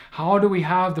lives? How do we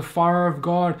have the fire of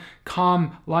God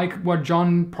come like what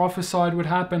John prophesied would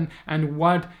happen, and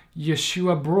what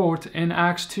Yeshua brought in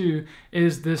Acts 2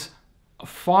 is this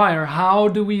fire? How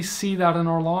do we see that in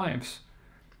our lives?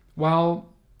 Well,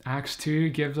 Acts 2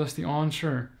 gives us the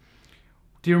answer.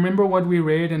 Do you remember what we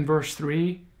read in verse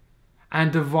 3?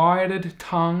 And divided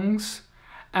tongues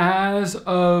as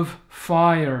of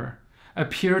fire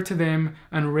appeared to them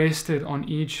and rested on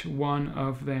each one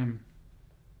of them.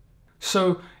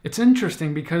 So it's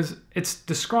interesting because it's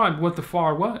described what the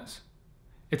fire was.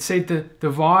 It said the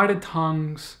divided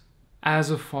tongues as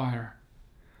of fire.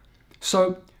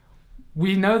 So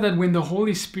we know that when the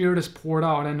Holy Spirit is poured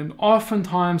out, and it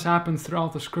oftentimes happens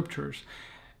throughout the scriptures,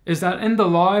 is that in the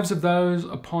lives of those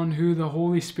upon whom the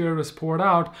Holy Spirit is poured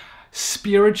out,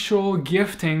 spiritual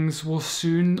giftings will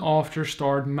soon after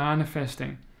start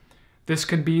manifesting. This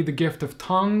could be the gift of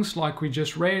tongues, like we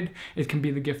just read. It can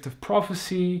be the gift of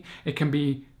prophecy. It can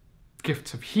be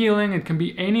gifts of healing. It can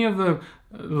be any of the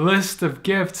list of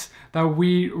gifts that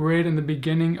we read in the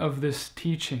beginning of this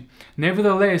teaching.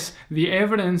 Nevertheless, the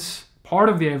evidence, part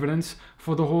of the evidence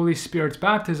for the Holy Spirit's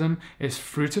baptism is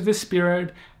fruits of the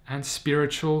Spirit and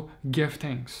spiritual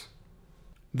giftings.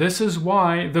 This is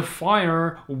why the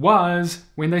fire was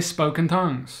when they spoke in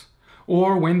tongues,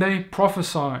 or when they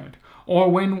prophesied, or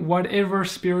when whatever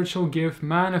spiritual gift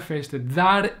manifested.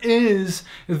 That is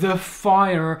the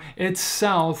fire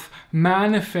itself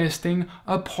manifesting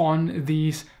upon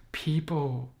these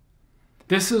people.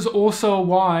 This is also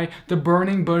why the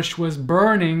burning bush was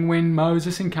burning when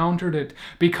Moses encountered it.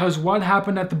 Because what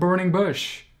happened at the burning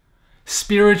bush?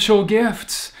 Spiritual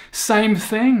gifts. Same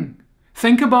thing.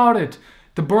 Think about it.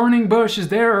 The burning bush is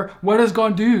there. What does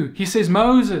God do? He says,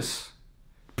 Moses,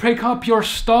 pick up your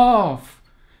staff,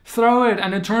 throw it,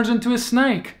 and it turns into a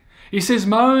snake. He says,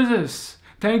 Moses,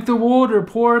 take the water,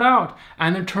 pour it out,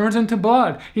 and it turns into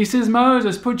blood. He says,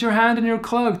 Moses, put your hand in your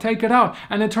cloak, take it out,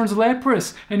 and it turns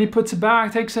leprous. And he puts it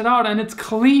back, takes it out, and it's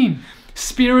clean.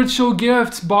 Spiritual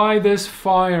gifts by this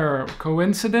fire.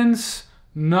 Coincidence?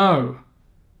 No.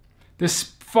 This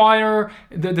fire,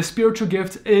 the spiritual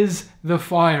gift is the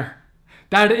fire.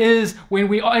 That is, when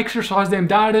we exercise them,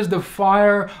 that is the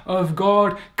fire of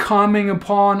God coming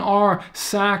upon our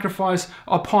sacrifice,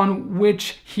 upon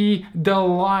which He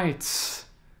delights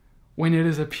when it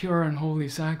is a pure and holy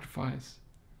sacrifice.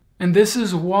 And this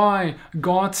is why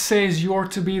God says you're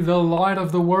to be the light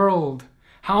of the world.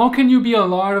 How can you be a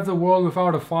light of the world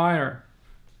without a fire?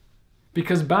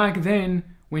 Because back then,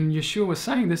 when Yeshua was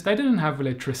saying this, they didn't have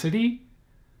electricity,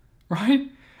 right?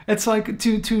 It's like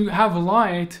to have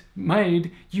light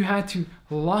made, you had to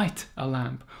light a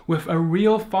lamp. With a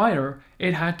real fire,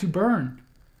 it had to burn.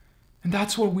 And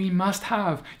that's what we must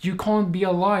have. You can't be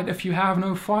a light if you have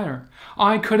no fire.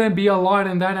 I couldn't be a light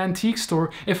in that antique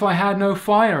store if I had no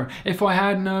fire, if I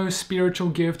had no spiritual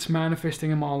gifts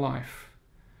manifesting in my life,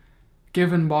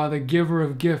 given by the giver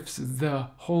of gifts, the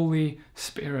Holy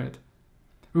Spirit.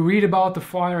 We read about the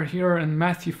fire here in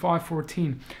Matthew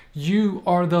 5:14. You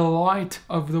are the light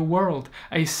of the world.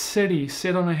 A city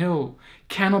set on a hill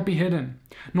cannot be hidden.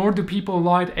 Nor do people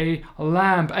light a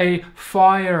lamp, a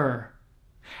fire,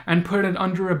 and put it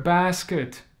under a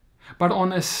basket, but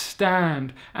on a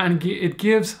stand, and it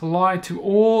gives light to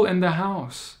all in the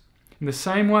house. In the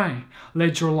same way,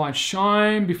 let your light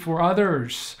shine before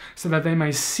others, so that they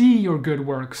may see your good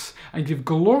works and give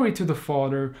glory to the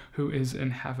Father who is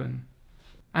in heaven.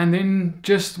 And then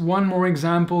just one more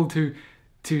example to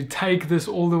to take this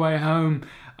all the way home,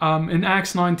 in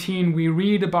Acts 19, we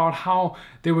read about how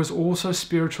there was also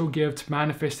spiritual gifts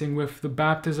manifesting with the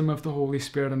baptism of the Holy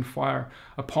Spirit and fire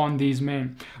upon these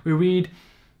men. We read,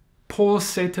 Paul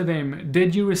said to them,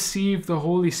 "Did you receive the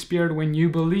Holy Spirit when you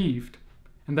believed?"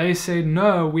 And they said,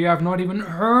 "No, we have not even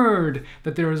heard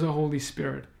that there is a Holy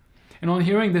Spirit." And on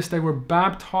hearing this, they were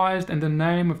baptized in the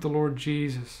name of the Lord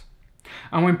Jesus.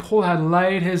 And when Paul had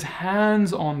laid his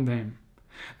hands on them,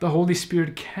 the Holy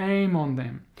Spirit came on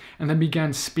them, and they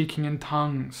began speaking in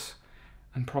tongues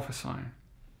and prophesying.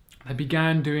 They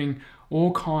began doing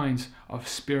all kinds of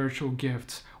spiritual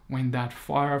gifts when that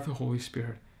fire of the Holy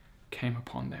Spirit came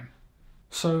upon them.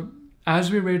 So,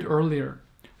 as we read earlier,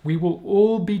 we will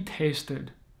all be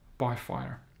tested by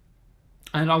fire.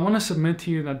 And I want to submit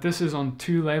to you that this is on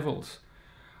two levels.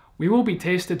 We will be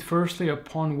tested firstly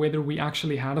upon whether we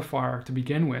actually had a fire to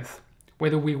begin with,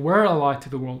 whether we were a light to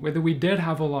the world, whether we did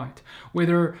have a light,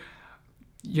 whether,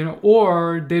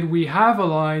 or did we have a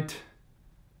light,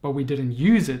 but we didn't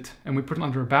use it and we put it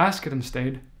under a basket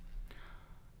instead.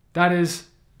 That is,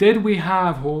 did we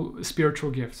have whole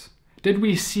spiritual gifts? Did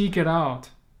we seek it out?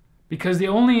 Because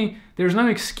there's no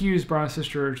excuse, brothers and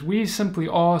sisters. We simply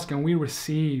ask and we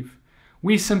receive.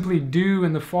 We simply do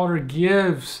and the Father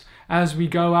gives as we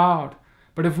go out.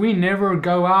 But if we never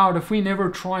go out, if we never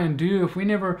try and do, if we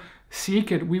never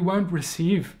seek it, we won't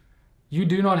receive. You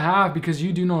do not have because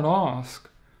you do not ask.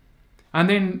 And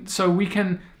then, so we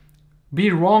can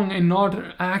be wrong in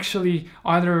not actually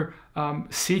either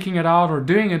seeking it out or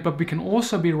doing it, but we can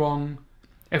also be wrong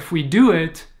if we do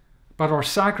it, but our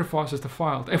sacrifice is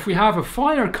defiled. If we have a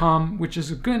fire come, which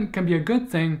is can be a good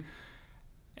thing,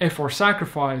 if our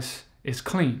sacrifice is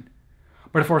clean.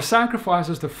 But if our sacrifice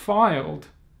is defiled,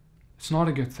 it's not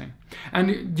a good thing.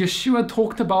 And Yeshua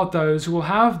talked about those who will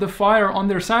have the fire on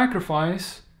their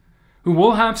sacrifice, who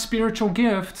will have spiritual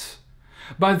gifts,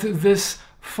 but this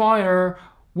fire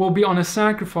will be on a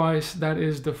sacrifice that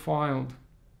is defiled.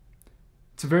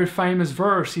 It's a very famous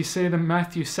verse. He said in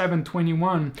Matthew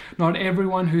 7:21, "Not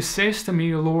everyone who says to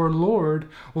me, 'Lord, Lord,'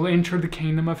 will enter the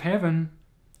kingdom of heaven,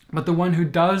 but the one who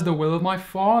does the will of my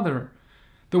Father,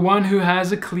 the one who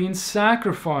has a clean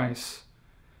sacrifice.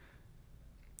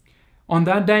 On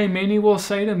that day many will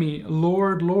say to me,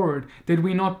 'Lord, Lord, did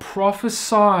we not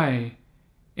prophesy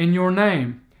in your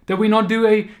name? Did we not do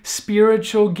a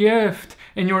spiritual gift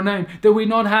in your name? Did we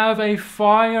not have a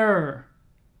fire?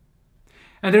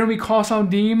 And then we cast out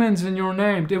demons in your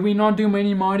name. Did we not do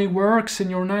many mighty works in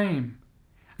your name?'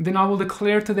 And then I will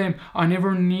declare to them, 'I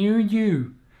never knew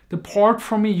you. Depart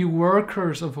from me, you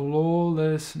workers of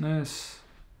lawlessness.'"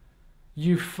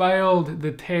 You failed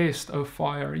the test of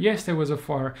fire. Yes, there was a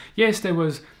fire. Yes, there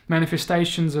was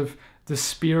manifestations of the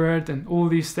Spirit and all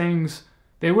these things.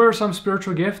 There were some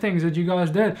spiritual giftings that you guys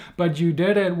did, but you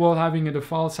did it while having a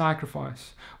defiled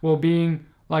sacrifice, while being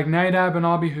like Nadab and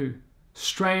Abihu.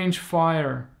 Strange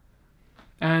fire.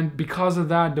 And because of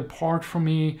that, "Depart from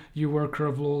me, you worker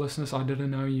of lawlessness, I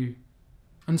didn't know you."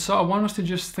 And so I want us to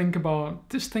just think about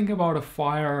a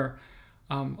fire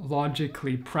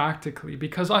logically, practically,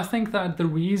 because I think that the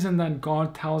reason that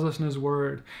God tells us in His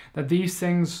Word that these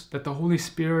things, that the Holy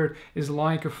Spirit is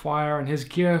like a fire and His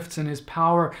gifts and His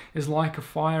power is like a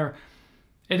fire,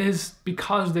 it is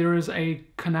because there is a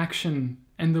connection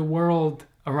in the world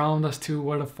around us to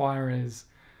what a fire is.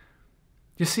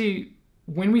 You see,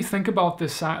 when we think about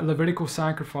the Levitical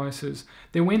sacrifices,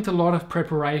 there went a lot of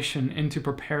preparation into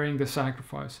preparing the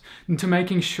sacrifice, into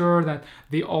making sure that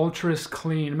the altar is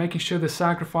clean, making sure the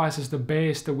sacrifice is the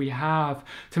best that we have,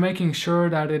 to making sure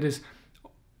that it is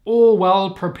all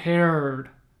well prepared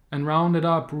and rounded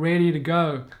up, ready to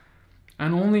go.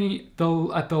 And only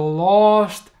at the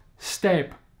last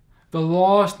step, the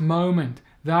last moment,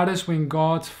 that is when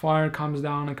God's fire comes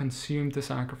down and consumes the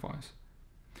sacrifice.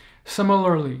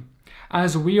 Similarly,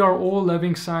 as we are all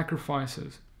living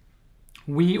sacrifices,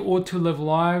 we ought to live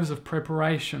lives of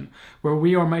preparation where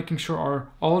we are making sure our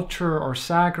altar, our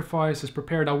sacrifice is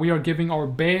prepared, that we are giving our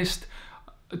best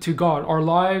to God. Our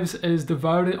lives are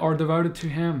devoted to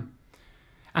Him.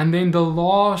 And then the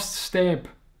last step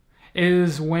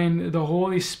is when the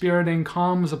Holy Spirit then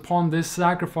comes upon this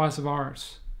sacrifice of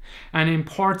ours and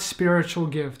imparts spiritual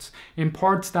gifts,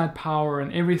 imparts that power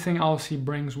and everything else He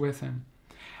brings with Him.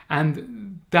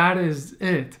 And that is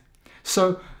it.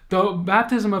 So the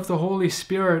baptism of the Holy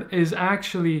Spirit is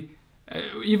actually,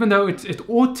 even though it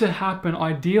ought to happen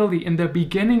ideally in the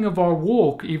beginning of our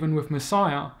walk, even with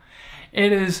Messiah,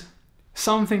 it is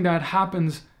something that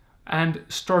happens and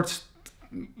starts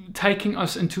taking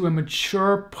us into a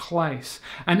mature place.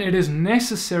 And it is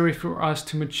necessary for us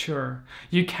to mature.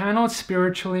 You cannot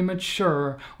spiritually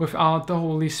mature without the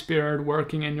Holy Spirit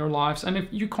working in your lives. And if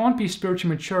you can't be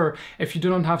spiritually mature if you do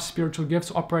not have spiritual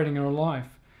gifts operating in your life.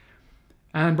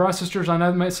 And brothers and sisters, I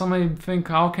know somebody think,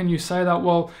 how can you say that?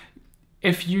 Well,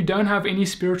 if you don't have any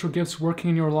spiritual gifts working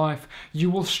in your life,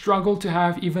 you will struggle to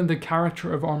have even the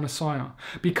character of our Messiah,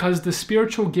 because the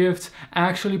spiritual gift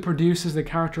actually produces the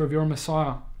character of your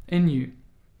Messiah in you.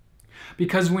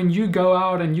 Because when you go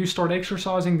out and you start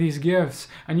exercising these gifts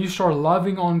and you start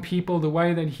loving on people the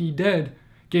way that he did,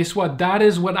 guess what? That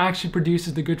is what actually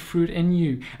produces the good fruit in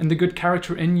you and the good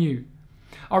character in you.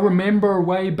 I remember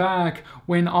way back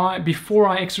when before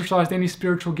I exercised any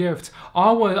spiritual gifts,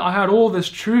 I had all this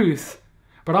truth,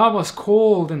 but I was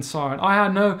cold inside. I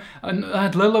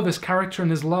had little of his character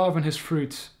and his love and his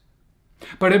fruits.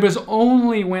 But it was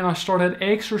only when I started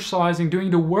exercising,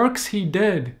 doing the works he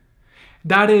did,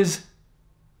 that is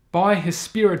by his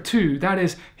Spirit too, that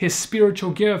is his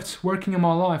spiritual gifts working in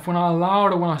my life, when I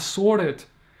allowed it, when I sought it,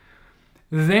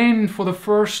 then for the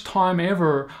first time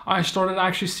ever, I started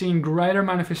actually seeing greater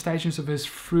manifestations of his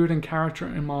fruit and character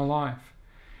in my life.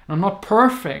 And I'm not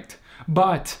perfect,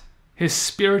 but his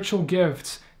spiritual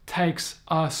gifts takes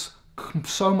us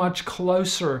so much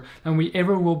closer than we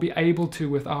ever will be able to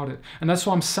without it. And that's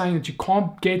why I'm saying that you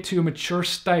can't get to a mature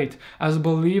state as a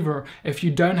believer if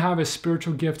you don't have his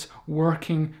spiritual gifts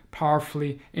working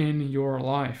powerfully in your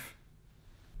life.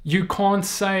 You can't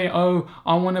say, oh,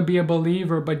 I want to be a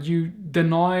believer, but you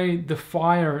deny the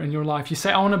fire in your life. You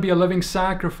say, I want to be a living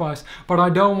sacrifice, but I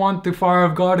don't want the fire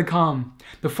of God to come.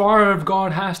 The fire of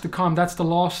God has to come. That's the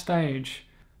last stage.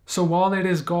 So while it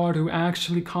is God who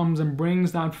actually comes and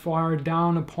brings that fire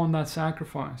down upon that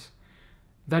sacrifice,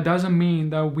 that doesn't mean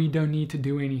that we don't need to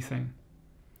do anything.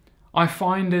 I've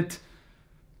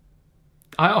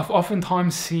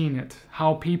oftentimes seen it,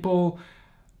 how people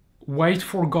wait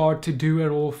for God to do it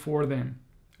all for them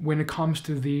when it comes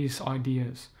to these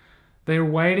ideas. They're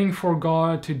waiting for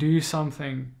God to do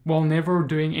something while never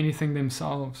doing anything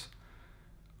themselves.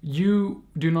 You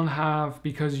do not have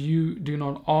because you do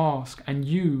not ask, and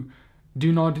you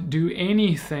do not do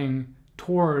anything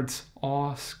towards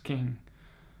asking.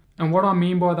 And what I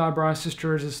mean by that, brothers and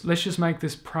sisters, is let's just make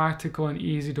this practical and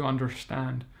easy to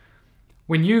understand.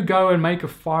 When you go and make a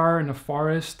fire in a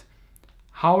forest,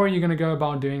 how are you going to go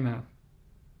about doing that?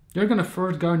 You're going to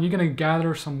first go and you're going to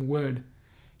gather some wood.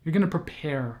 You're going to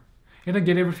prepare. You're going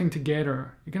to get everything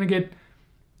together. You're going to get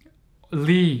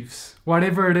leaves,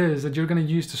 whatever it is that you're going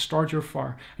to use to start your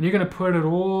fire. And you're going to put it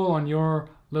all on your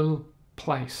little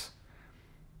place.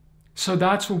 So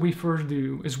that's what we first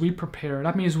do, is we prepare.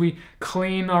 That means we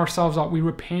clean ourselves up. We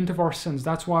repent of our sins.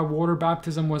 That's why water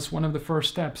baptism was one of the first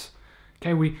steps.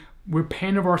 Okay, we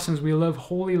repent of our sins. We live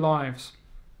holy lives.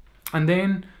 And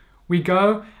then we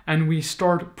go and we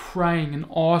start praying and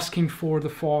asking for the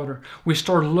Father. We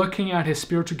start looking at his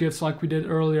spiritual gifts like we did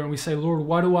earlier, and we say, Lord,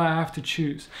 what do I have to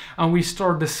choose? And we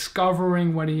start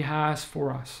discovering what he has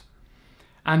for us.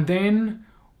 And then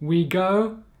we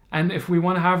go, and if we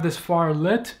want to have this fire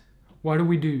lit, what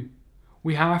do?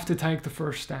 We have to take the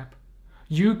first step.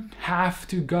 You have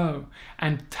to go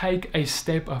and take a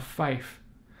step of faith.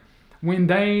 When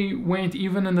they went,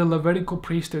 even in the Levitical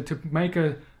priesthood, to make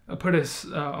put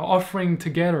an offering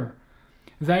together,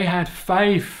 they had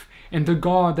faith in the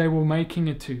God they were making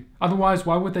it to. Otherwise,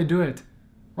 why would they do it?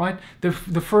 Right? The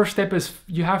first step is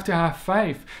you have to have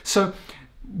faith. So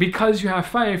because you have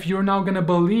faith, you're now going to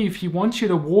believe. He wants you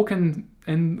to walk in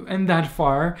that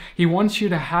fire. He wants you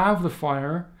to have the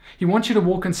fire. He wants you to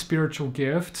walk in spiritual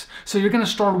gifts. So you're going to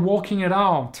start walking it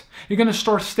out. You're going to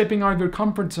start stepping out of your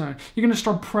comfort zone. You're going to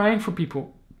start praying for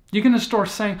people. You're going to start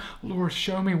saying, Lord,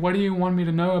 show me, what do you want me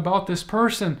to know about this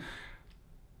person?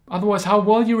 Otherwise, how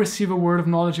will you receive a word of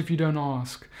knowledge if you don't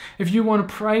ask? If you want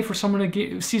to pray for someone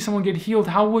to see someone get healed,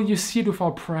 how will you see it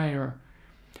without prayer?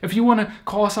 If you want to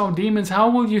cast out demons, how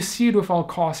will you see it without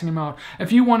casting them out?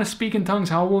 If you want to speak in tongues,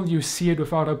 how will you see it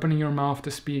without opening your mouth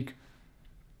to speak?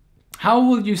 How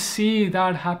will you see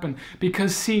that happen?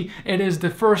 Because see, it is the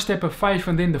first step of faith,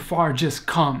 and then the fire just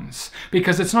comes.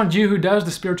 Because it's not you who does the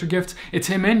spiritual gifts, it's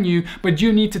him in you, but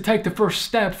you need to take the first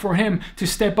step for him to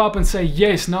step up and say,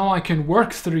 yes, now I can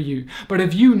work through you. But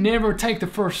if you never take the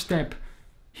first step,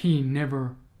 he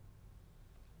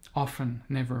often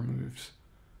never moves.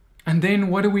 And then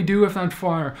what do we do with that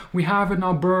fire? We have it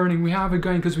now burning, we have it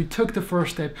going because we took the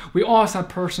first step. We ask that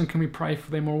person, can we pray for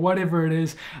them or whatever it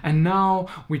is. And now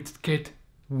we get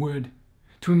wood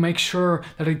to make sure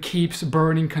that it keeps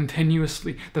burning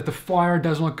continuously, that the fire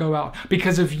does not go out.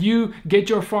 Because if you get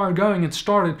your fire going and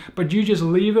started, but you just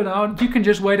leave it out, you can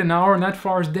just wait an hour and that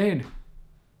fire is dead.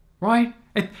 Right?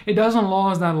 It doesn't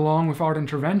last that long without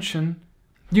intervention.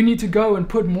 You need to go and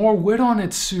put more wood on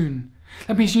it soon.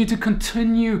 That means you need to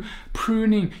continue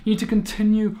pruning. You need to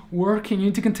continue working. You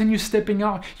need to continue stepping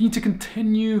out. You need to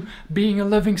continue being a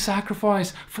living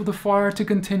sacrifice for the fire to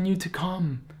continue to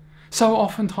come. So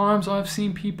oftentimes I've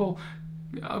seen people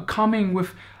coming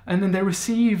with, and then they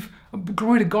receive,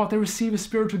 glory to God, they receive a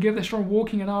spiritual gift, they start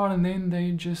walking it out, and then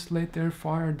they just let their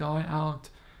fire die out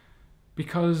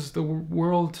because the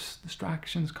world's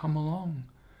distractions come along.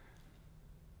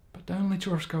 But don't let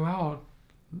yours go out.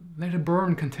 Let it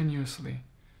burn continuously.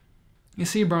 You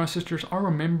see, brothers and sisters, I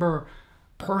remember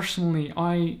personally,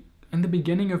 in the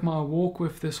beginning of my walk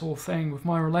with this whole thing, with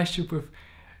my relationship with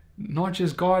not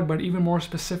just God, but even more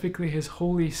specifically His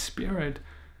Holy Spirit,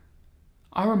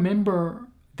 I remember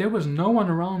there was no one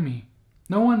around me.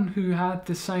 No one who had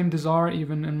the same desire,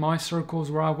 even in my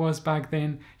circles where I was back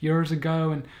then, years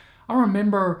ago. And I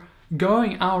remember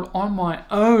going out on my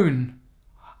own,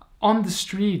 on the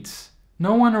streets,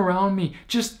 no one around me,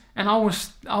 and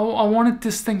I wanted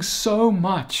this thing so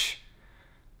much.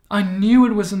 I knew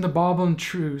it was in the Bible and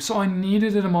true, so I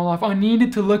needed it in my life. I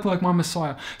needed to look like my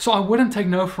Messiah, so I wouldn't take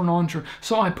no for an answer.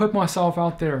 So I put myself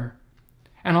out there,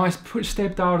 and I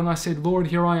stepped out and I said, Lord,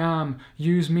 here I am,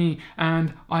 use me.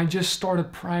 And I just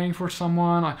started praying for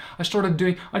someone. I just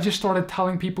started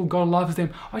telling people God loves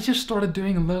them. I just started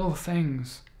doing little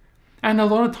things. And a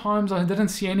lot of times I didn't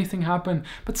see anything happen,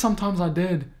 but sometimes I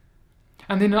did.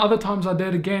 And then other times I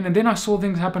did again. And then I saw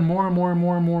things happen more and more and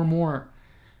more and more and more.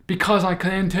 Because I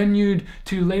continued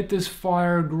to let this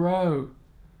fire grow.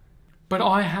 But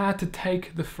I had to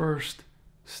take the first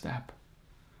step.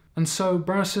 And so,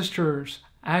 brothers and sisters,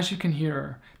 as you can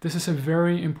hear, this is a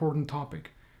very important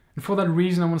topic. And for that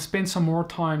reason, I want to spend some more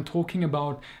time talking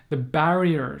about the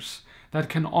barriers that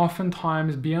can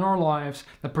oftentimes be in our lives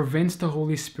that prevents the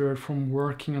Holy Spirit from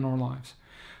working in our lives.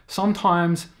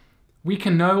 Sometimes we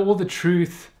can know all the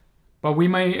truth, but we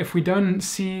may, if we don't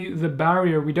see the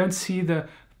barrier, we don't see the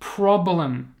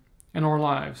problem in our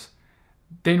lives,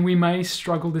 then we may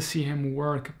struggle to see Him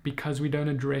work because we don't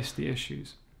address the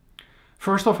issues.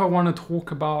 First off, I want to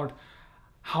talk about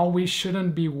how we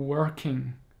shouldn't be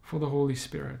working for the Holy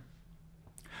Spirit.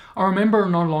 I remember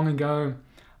not long ago,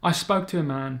 I spoke to a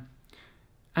man,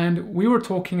 and we were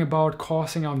talking about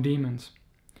casting out demons.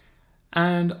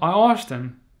 And I asked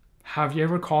him, have you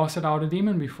ever casted out a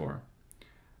demon before?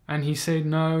 And he said,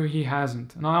 no, he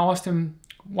hasn't. And I asked him,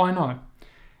 why not?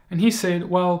 And he said,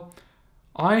 well,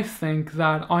 I think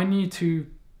that I need to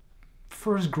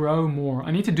first grow more.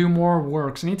 I need to do more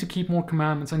works. I need to keep more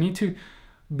commandments. I need to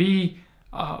be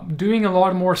doing a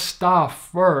lot more stuff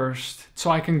first so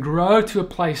I can grow to a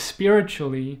place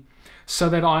spiritually so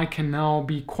that I can now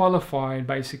be qualified,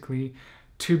 basically,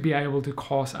 to be able to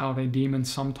cast out a demon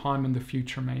sometime in the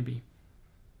future, maybe.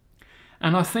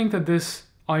 And I think that this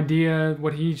idea,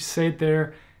 what he said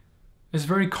there, is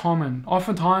very common.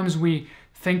 Oftentimes we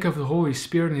think of the Holy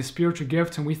Spirit and His spiritual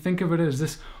gifts, and we think of it as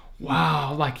this,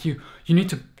 wow, like you need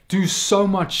to do so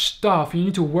much stuff. You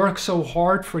need to work so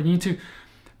hard for it. You need to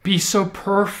be so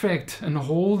perfect and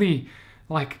holy.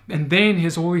 And then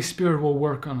His Holy Spirit will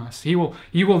work on us. We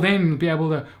will then be able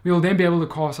to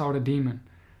cast out a demon.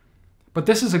 But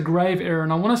this is a grave error,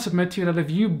 and I want to submit to you that if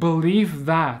you believe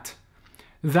that,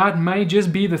 that may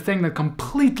just be the thing that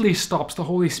completely stops the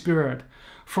Holy Spirit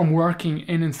from working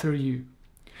in and through you.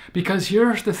 Because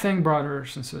here's the thing,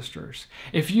 brothers and sisters.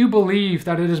 If you believe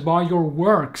that it is by your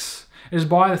works, it is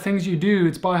by the things you do,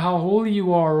 it's by how holy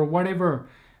you are or whatever,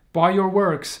 by your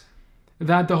works,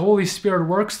 that the Holy Spirit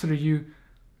works through you,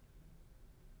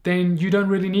 then you don't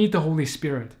really need the Holy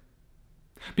Spirit.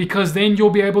 Because then you'll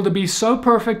be able to be so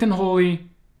perfect and holy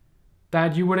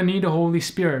that you wouldn't need the Holy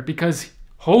Spirit. Because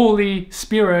Holy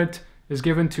Spirit is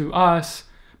given to us.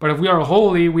 But if we are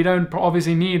holy, we don't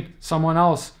obviously need someone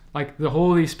else like the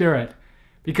Holy Spirit.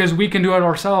 Because we can do it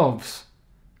ourselves.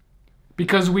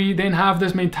 Because we then have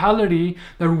this mentality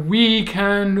that we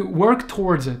can work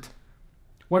towards it.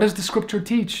 What does the scripture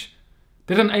teach?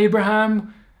 Didn't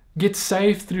Abraham get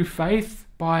saved through faith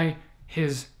by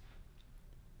his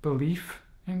belief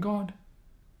in God?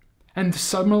 And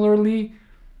similarly,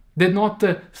 did not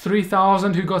the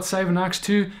 3,000 who got saved in Acts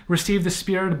 2 receive the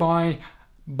Spirit by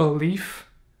belief?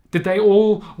 Did they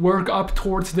all work up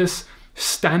towards this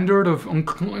standard of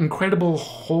incredible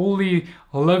holy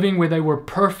living where they were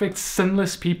perfect,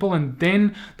 sinless people, and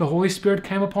then the Holy Spirit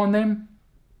came upon them?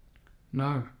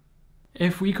 No.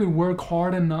 If we could work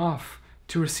hard enough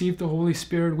to receive the Holy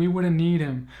Spirit, we wouldn't need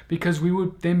him, because we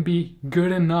would then be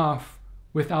good enough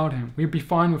without him. We'd be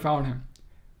fine without him.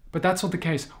 But that's not the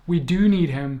case. We do need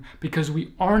him because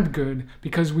we aren't good,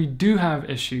 because we do have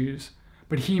issues,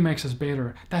 but he makes us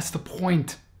better. That's the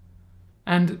point.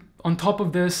 And on top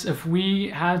of this, if we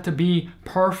had to be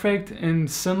perfect and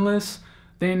sinless,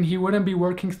 then he wouldn't be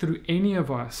working through any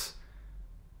of us,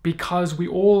 because we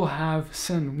all have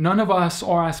sin. None of us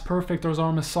are as perfect as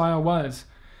our Messiah was.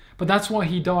 But that's why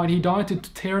he died. He died to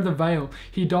tear the veil.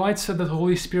 He died so that the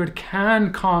Holy Spirit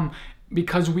can come,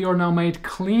 because we are now made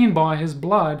clean by his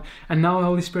blood, and now the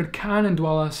Holy Spirit can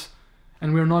indwell us,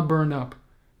 and we are not burned up.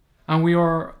 And we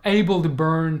are able to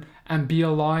burn and be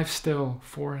alive still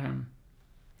for him.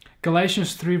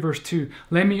 Galatians 3 verse 2,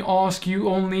 let me ask you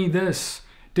only this,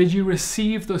 did you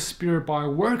receive the Spirit by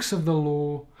works of the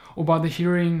law, or by the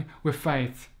hearing with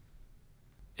faith?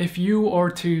 If you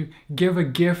are to give a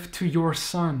gift to your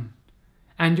son,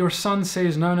 and your son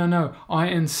says, no, I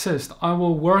insist, I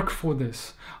will work for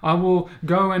this, I will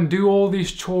go and do all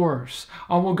these chores,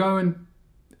 I will go and...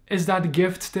 Is that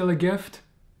gift still a gift?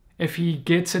 If he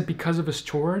gets it because of his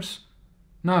chores?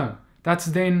 No, that's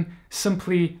then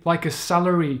simply like a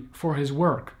salary for his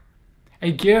work.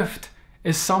 A gift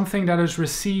is something that is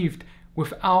received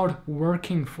without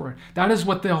working for it. That is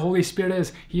what the Holy Spirit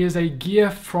is. He is a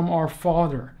gift from our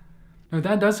Father. Now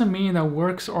that doesn't mean that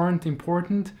works aren't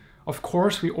important. Of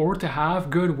course, we ought to have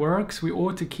good works. We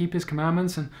ought to keep his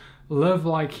commandments and live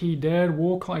like he did,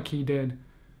 walk like he did.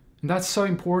 And that's so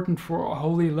important for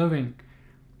holy living.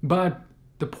 But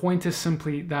the point is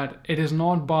simply that it is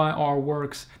not by our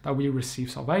works that we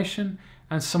receive salvation,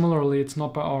 and similarly, it's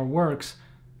not by our works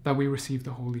that we receive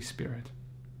the Holy Spirit.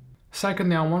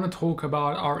 Secondly, I want to talk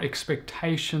about our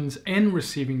expectations in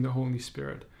receiving the Holy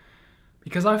Spirit,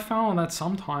 because I found that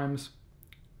sometimes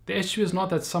the issue is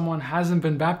not that someone hasn't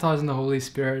been baptized in the Holy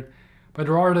Spirit, but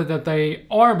rather that they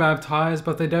are baptized,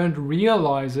 but they don't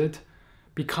realize it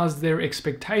because their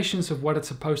expectations of what it's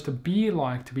supposed to be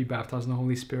like to be baptized in the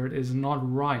Holy Spirit is not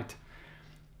right.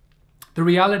 The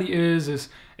reality is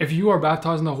if you are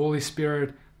baptized in the Holy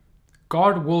Spirit,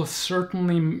 you will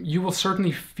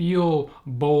certainly feel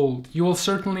bold. You will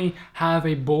certainly have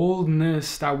a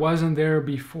boldness that wasn't there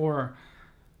before.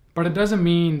 But it doesn't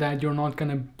mean that you're not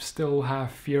going to still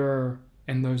have fear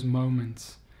in those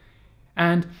moments.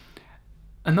 And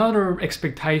another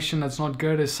expectation that's not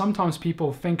good is sometimes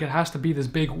people think it has to be this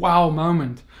big wow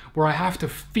moment where I have to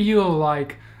feel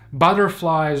like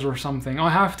butterflies or something. I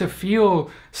have to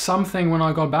feel something when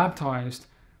I got baptized.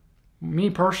 Me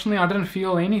personally, I didn't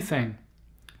feel anything.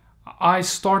 I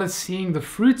started seeing the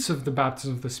fruits of the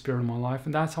baptism of the Spirit in my life,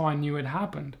 and that's how I knew it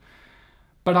happened.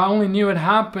 But I only knew it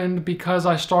happened because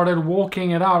I started walking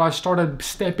it out. I started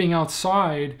stepping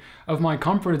outside of my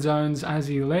comfort zones as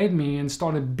he led me and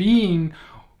started being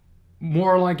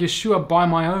more like Yeshua by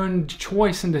my own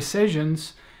choice and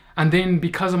decisions. And then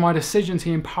because of my decisions,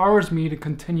 he empowers me to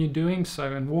continue doing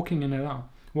so and walking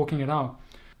it out.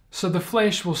 So the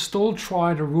flesh will still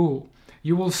try to rule.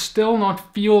 You will still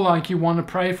not feel like you want to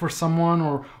pray for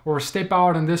someone or step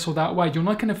out in this or that way. You're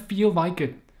not going to feel like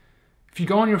it. If you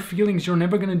go on your feelings, you're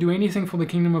never going to do anything for the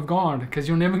kingdom of God because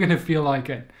you're never going to feel like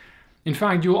it. In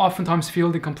fact, you'll oftentimes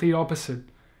feel the complete opposite.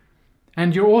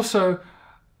 And you're also,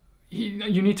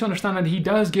 you need to understand that he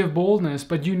does give boldness,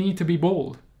 but you need to be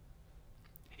bold.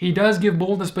 He does give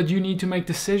boldness, but you need to make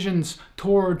decisions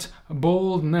towards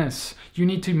boldness. You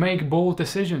need to make bold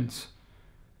decisions.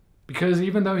 Because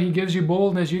even though he gives you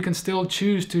boldness, you can still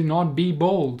choose to not be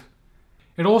bold.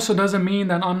 It also doesn't mean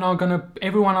that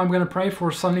everyone I'm going to pray for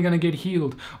is suddenly going to get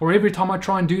healed. Or every time I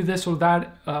try and do this or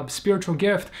that spiritual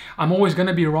gift, I'm always going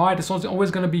to be right. It's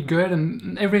always going to be good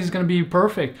and everything's going to be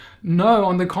perfect. No,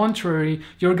 on the contrary,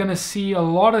 you're going to see a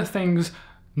lot of things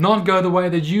not go the way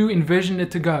that you envisioned it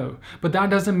to go. But that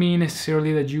doesn't mean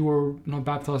necessarily that you were not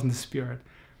baptized in the Spirit.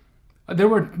 There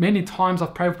were many times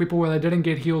I've prayed for people where they didn't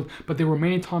get healed, but there were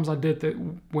many times I did that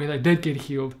where they did get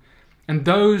healed. And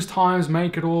those times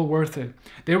make it all worth it.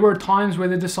 There were times where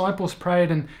the disciples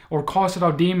prayed or casted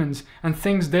out demons and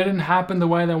things didn't happen the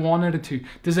way they wanted it to.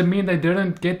 Does it mean they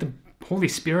didn't get the Holy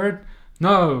Spirit?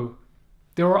 No.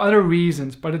 There are other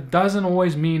reasons, but it doesn't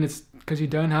always mean it's because you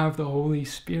don't have the Holy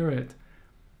Spirit.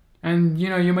 And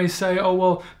you may say, oh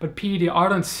well, but Peter, I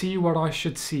don't see what I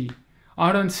should see.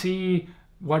 I don't see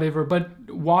whatever. But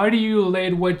why do you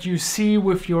let what you see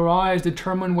with your eyes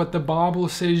determine what the Bible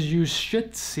says you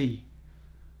should see?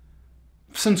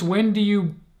 Since when do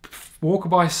you walk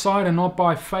by sight and not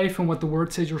by faith in what the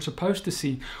Word says you're supposed to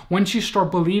see? Once you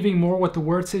start believing more what the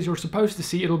Word says you're supposed to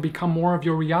see, it'll become more of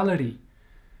your reality.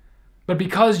 But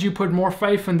because you put more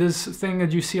faith in this thing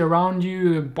that you see around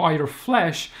you by your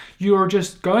flesh, you're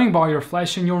just going by your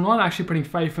flesh and you're not actually putting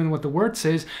faith in what the Word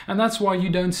says, and that's why you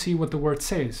don't see what the Word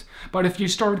says. But if you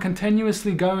start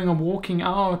continuously going and walking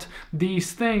out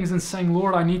these things and saying,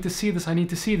 Lord, I need to see this, I need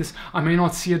to see this. I may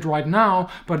not see it right now,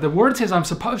 but the Word says I'm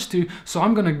supposed to, so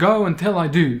I'm going to go until I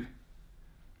do.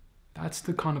 That's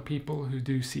the kind of people who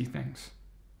do see things.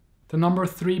 The number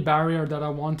 3 barrier that I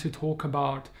want to talk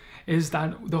about is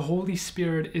that the Holy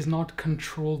Spirit is not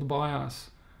controlled by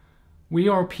us. We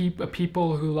are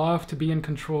people who love to be in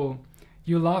control.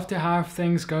 You love to have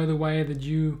things go the way that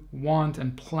you want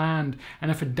and planned.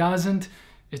 And if it doesn't,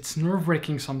 it's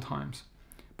nerve-wracking sometimes.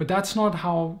 But that's not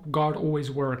how God always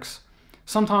works.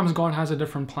 Sometimes God has a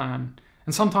different plan.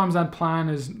 And sometimes that plan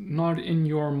is not in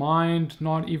your mind,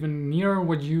 not even near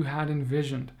what you had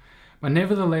envisioned. But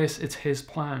nevertheless, it's His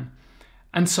plan.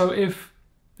 And so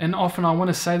and often I want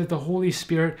to say that the Holy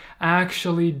Spirit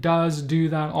actually does do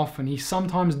that often. He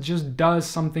sometimes just does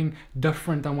something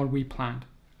different than what we planned.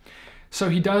 So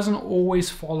He doesn't always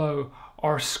follow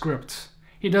our scripts.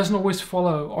 He doesn't always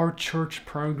follow our church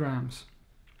programs.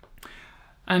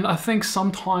 And I think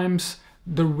sometimes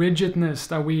the rigidness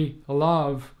that we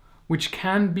love, which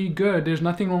can be good, there's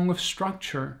nothing wrong with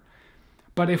structure.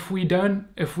 But if we don't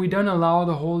allow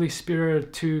the Holy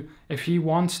Spirit to, if He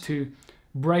wants to,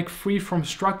 break free from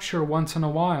structure once in a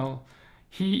while,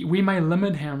 we may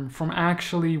limit Him from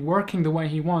actually working the way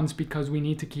He wants because we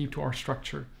need to keep to our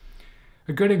structure.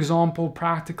 A good example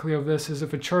practically of this is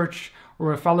if a church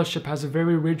or a fellowship has a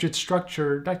very rigid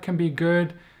structure, that can be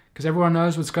good because everyone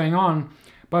knows what's going on,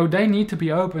 but they need to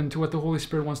be open to what the Holy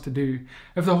Spirit wants to do.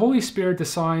 If the Holy Spirit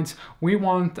decides, I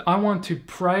want to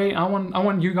pray, I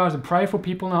want you guys to pray for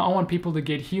people now, I want people to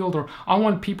get healed, or I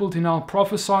want people to now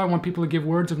prophesy, I want people to give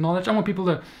words of knowledge, I want people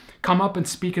to come up and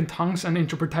speak in tongues and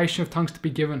interpretation of tongues to be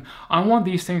given. I want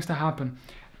these things to happen.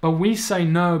 But we say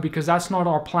no because that's not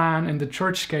our plan in the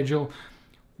church schedule.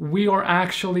 We are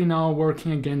actually now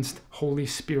working against Holy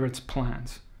Spirit's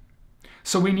plans.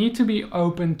 So we need to be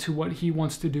open to what He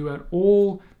wants to do at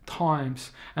all times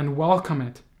and welcome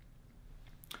it.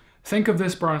 Think of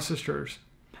this, brothers and sisters.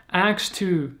 Acts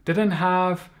 2 didn't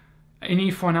have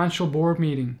any financial board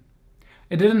meeting.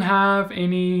 It didn't have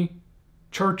any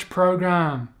church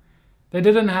program. They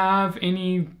didn't have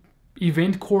any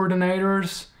event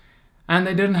coordinators, and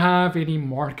they didn't have any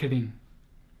marketing.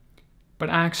 But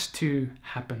Acts 2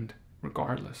 happened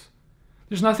regardless.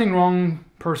 There's nothing wrong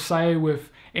per se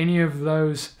with any of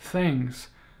those things,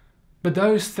 but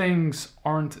those things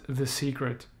aren't the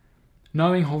secret.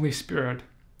 Knowing Holy Spirit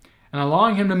and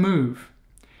allowing Him to move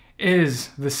is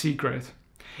the secret,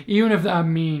 even if that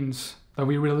means that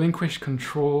we relinquish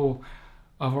control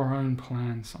of our own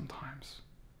plans sometimes.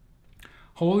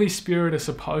 Holy Spirit is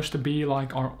supposed to be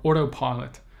like our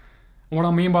autopilot. And what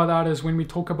I mean by that is when we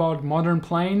talk about modern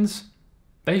planes,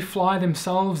 they fly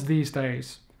themselves these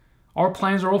days. Our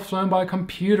planes are all flown by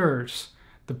computers.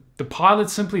 The pilot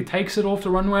simply takes it off the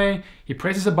runway, he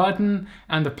presses a button,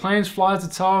 and the plane flies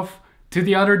itself to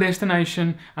the other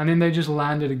destination, and then they just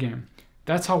land it again.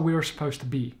 That's how we are supposed to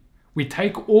be. We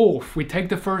take off, we take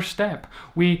the first step,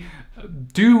 we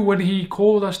do what He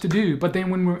called us to do, but then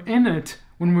when we're in it,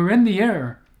 when we're in the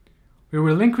air, we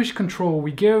relinquish control,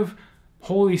 we give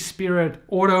Holy Spirit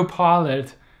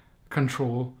autopilot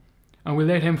control, and we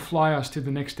let Him fly us to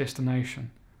the next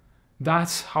destination.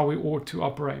 That's how we ought to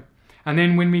operate. And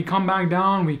then when we come back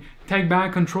down, we take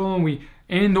back control and we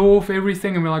end off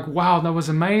everything and we're like, wow, that was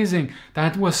amazing.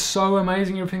 That was so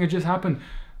amazing, everything that just happened.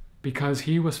 Because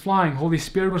He was flying, Holy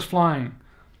Spirit was flying.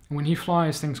 And when He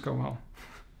flies, things go well.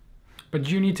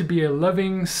 But you need to be a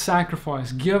living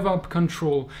sacrifice. Give up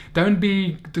control. Don't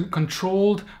be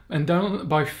controlled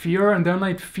by fear, and don't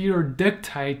let fear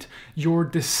dictate your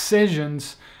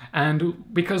decisions.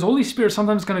 And because Holy Spirit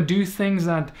sometimes is going to do things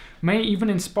that may even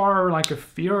inspire like a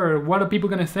fear. What are people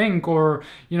going to think? Or,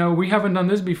 we haven't done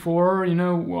this before.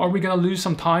 Are we going to lose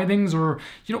some tithings? Or,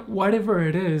 whatever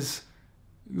it is,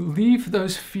 leave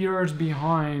those fears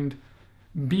behind.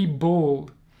 Be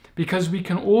bold. Because we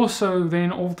can also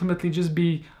then ultimately just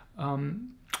be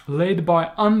led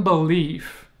by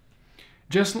unbelief.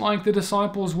 Just like the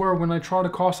disciples were when they tried to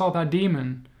cast out that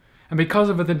demon. And because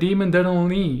of it, the demon didn't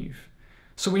leave.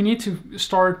 So we need to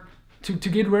start to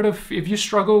get rid of, if you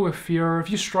struggle with fear,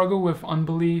 if you struggle with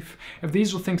unbelief, if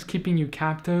these are things keeping you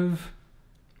captive,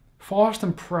 fast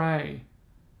and pray.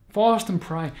 Fast and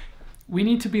pray. We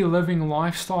need to be living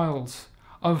lifestyles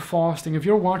of fasting. If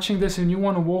you're watching this and you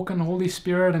want to walk in the Holy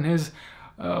Spirit and His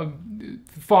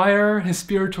fire, His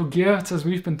spiritual gifts, as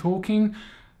we've been talking,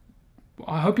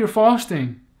 I hope you're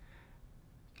fasting.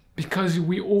 Because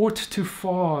we ought to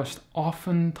fast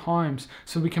oftentimes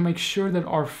so we can make sure that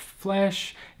our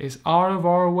flesh is out of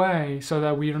our way so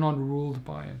that we are not ruled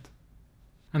by it.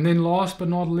 And then last but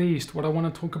not least, what I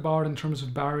want to talk about in terms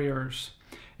of barriers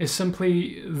is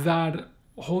simply that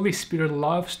Holy Spirit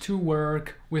loves to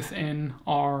work within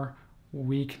our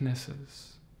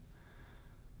weaknesses.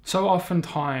 So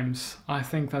oftentimes, I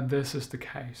think that this is the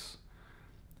case.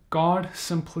 God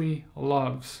simply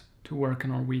loves to work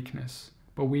in our weakness,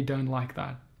 but we don't like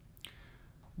that.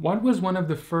 What was one of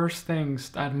the first things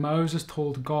that Moses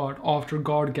told God after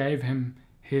God gave him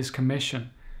his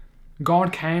commission?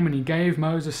 God came and he gave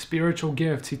Moses spiritual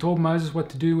gifts. He told Moses what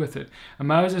to do with it. And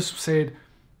Moses said,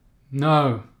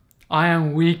 "No, I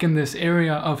am weak in this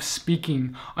area of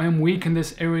speaking. I am weak in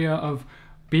this area of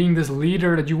being this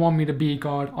leader that you want me to be,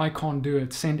 God. I can't do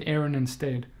it. Send Aaron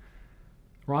instead."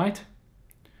 Right?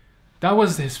 That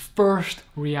was his first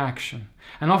reaction.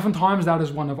 And oftentimes that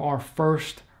is one of our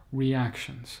first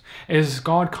reactions. Is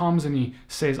God comes and he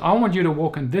says, "I want you to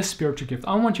walk in this spiritual gift.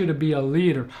 I want you to be a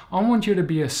leader. I want you to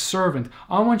be a servant.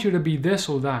 I want you to be this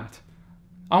or that.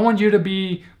 I want you to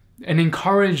be an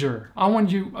encourager. I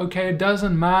want you," okay, it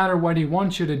doesn't matter what he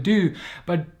wants you to do,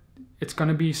 but it's going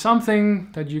to be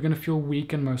something that you're going to feel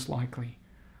weak in most likely.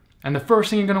 And the first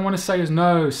thing you're going to want to say is,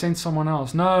 "No, send someone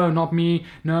else. No, not me.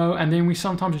 No." And then we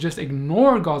sometimes just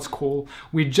ignore God's call.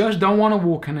 We just don't want to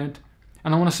walk in it.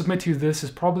 And I want to submit to you, this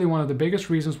is probably one of the biggest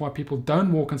reasons why people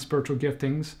don't walk in spiritual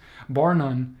giftings, bar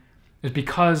none, is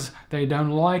because they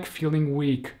don't like feeling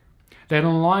weak. They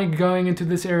don't like going into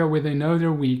this area where they know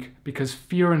they're weak because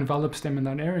fear envelops them in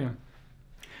that area.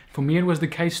 For me, it was the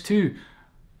case too.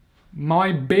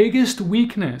 My biggest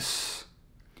weakness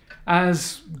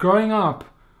as growing up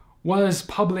was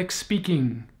public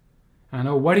speaking. And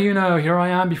oh, what do you know? Here I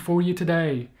am before you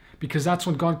today because that's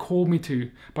what God called me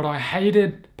to. But I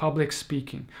hated public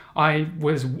speaking. I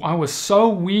was so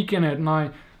weak in it, and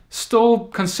I still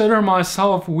consider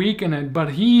myself weak in it,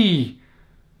 but He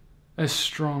is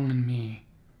strong in me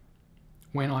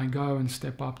when I go and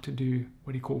step up to do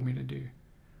what He called me to do.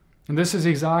 And this is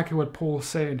exactly what Paul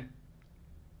said.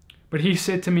 But he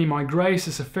said to me, "My grace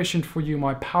is sufficient for you.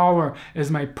 My power is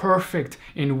made perfect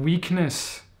in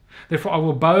weakness. Therefore I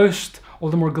will boast all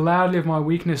the more gladly of my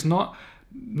weakness, not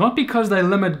because they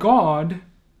limit God,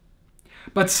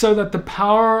 but so that the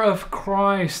power of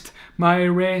Christ may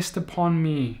rest upon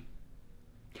me.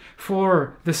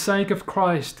 For the sake of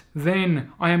Christ,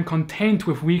 then I am content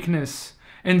with weakness,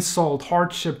 insult,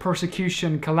 hardship,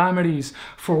 persecution, calamities.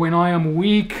 For when I am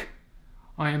weak,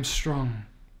 I am strong."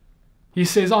 He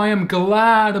says, I am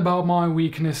glad about my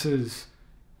weaknesses.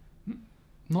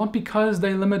 Not because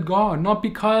they limit God, not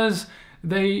because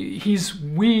he's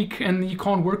weak and he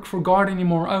can't work for God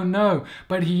anymore. Oh no,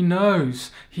 but he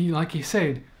knows, like he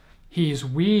said, he is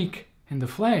weak in the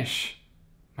flesh,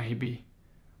 maybe.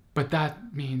 But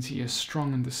that means he is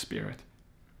strong in the spirit.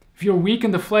 If you're weak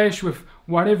in the flesh with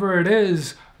whatever it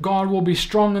is, God will be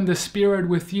strong in the spirit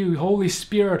with you. Holy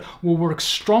Spirit will work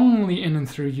strongly in and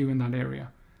through you in that area.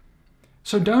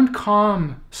 So don't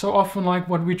come so often like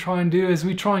what we try and do is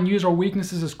we try and use our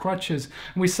weaknesses as crutches.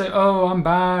 And we say, "Oh, I'm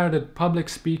bad at public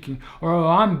speaking," or "Oh,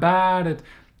 I'm bad at,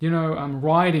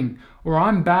 writing," or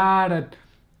 "I'm bad at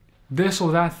this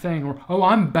or that thing," or "Oh,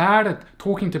 I'm bad at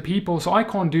talking to people, so I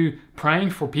can't do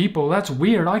praying for people. That's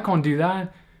weird. I can't do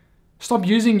that." Stop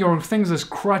using your things as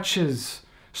crutches.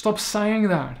 Stop saying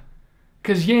that.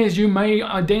 Because yes, you may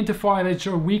identify that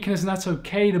your weakness, and that's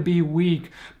okay to be weak,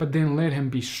 but then let Him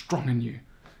be strong in you.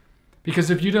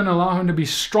 Because if you don't allow Him to be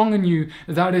strong in you,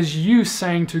 that is you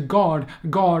saying to God,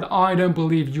 "God, I don't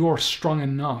believe you're strong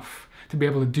enough to be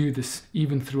able to do this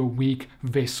even through a weak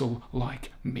vessel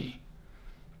like me."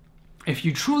 If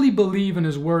you truly believe in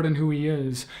His word and who He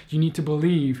is, you need to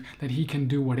believe that He can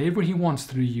do whatever He wants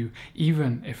through you,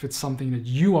 even if it's something that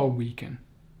you are weak in.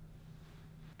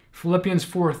 Philippians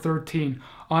 4:13,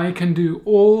 I can do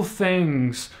all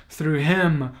things through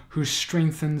Him who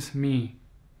strengthens me.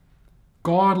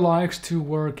 God likes to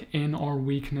work in our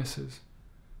weaknesses.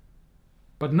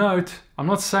 But note, I'm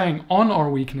not saying on our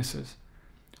weaknesses.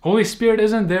 Holy Spirit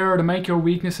isn't there to make your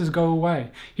weaknesses go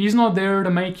away. He's not there to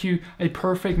make you a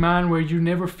perfect man where you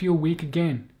never feel weak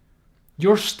again.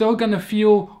 You're still going to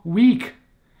feel weak.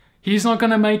 He's not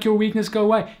going to make your weakness go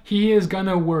away. He is going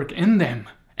to work in them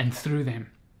and through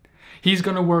them. He's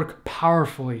going to work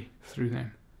powerfully through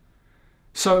them.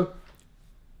 So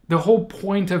the whole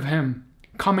point of Him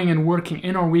coming and working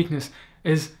in our weakness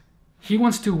is He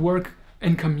wants to work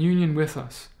in communion with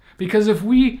us. Because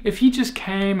if he just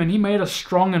came and he made us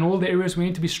strong in all the areas we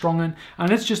need to be strong in,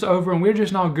 and it's just over and we're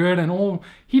just now good and all,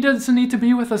 he doesn't need to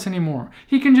be with us anymore.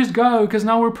 He can just go because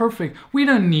now we're perfect. We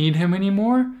don't need him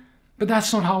anymore. But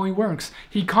that's not how he works.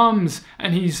 He comes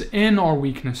and he's in our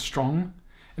weakness strong.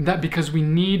 And that because we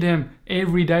need him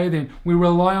every day then. We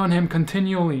rely on him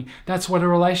continually. That's what a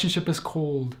relationship is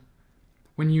called.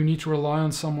 When you need to rely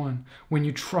on someone, when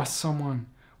you trust someone,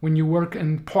 when you work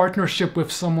in partnership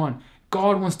with someone.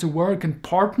 God wants to work in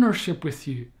partnership with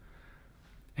you.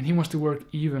 And he wants to work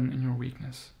even in your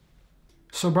weakness.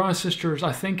 So brothers and sisters,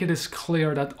 I think it is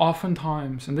clear that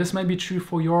oftentimes, and this may be true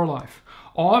for your life,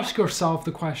 ask yourself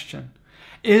the question,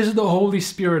 is the Holy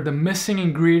Spirit the missing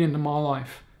ingredient in my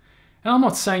life? And I'm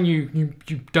not saying you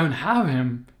don't have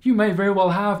him. You may very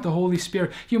well have the Holy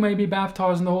Spirit. You may be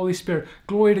baptized in the Holy Spirit.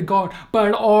 Glory to God.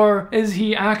 But is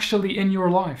he actually in your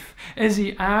life? Is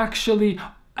he actually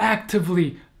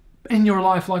actively in your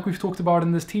life like we've talked about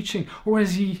in this teaching? Or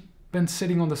has he been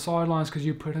sitting on the sidelines because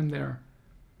you put him there?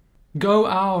 Go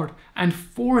out and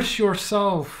force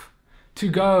yourself to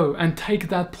go and take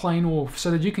that plane off so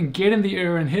that you can get in the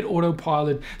air and hit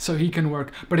autopilot so he can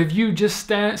work. But if you just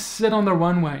sit on the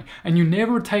runway and you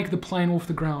never take the plane off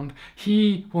the ground,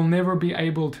 he will never be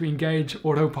able to engage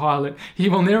autopilot. He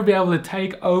will never be able to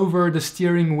take over the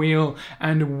steering wheel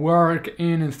and work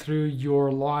in and through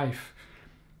your life.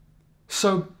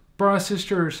 So, brothers and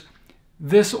sisters,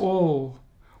 this all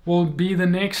will be the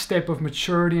next step of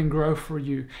maturity and growth for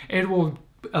you. It will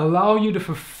allow you to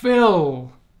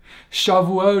fulfill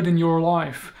Shavuot in your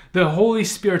life, the Holy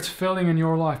Spirit's filling in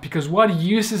your life. Because what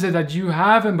use is it that you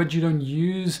have him but you don't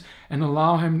use him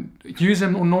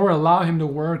nor allow him to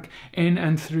work in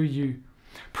and through you?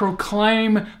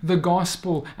 Proclaim the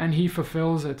gospel and he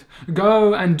fulfills it.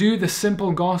 Go and do the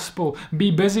simple gospel. Be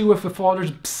busy with the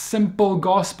Father's simple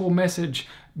gospel message,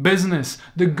 business,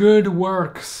 the good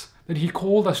works that he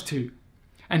called us to,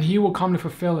 and he will come to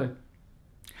fulfill it.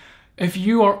 If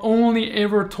you are only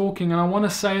ever talking, and I want to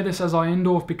say this as I end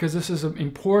off because this is an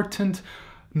important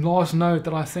last note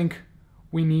that I think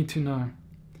we need to know.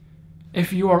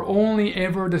 If you are only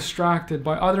ever distracted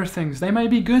by other things, they may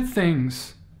be good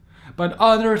things, but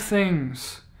other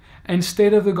things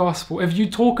instead of the gospel. If you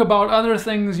talk about other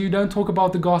things, you don't talk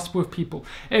about the gospel with people.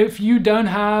 If you don't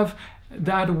have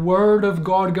that word of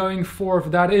God going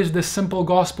forth, that is the simple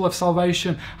gospel of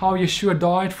salvation, how Yeshua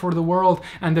died for the world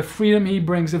and the freedom he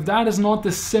brings. If that is not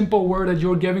the simple word that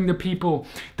you're giving the people,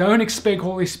 don't expect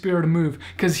Holy Spirit to move,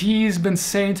 because he's been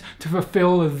sent to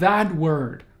fulfill that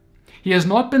word. He has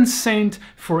not been sent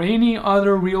for any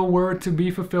other real word to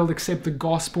be fulfilled except the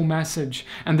gospel message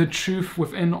and the truth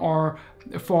within our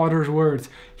Father's words.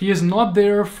 He is not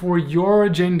there for your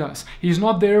agendas. He's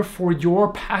not there for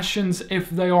your passions if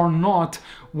they are not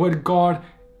what God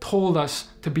told us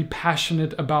to be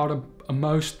passionate about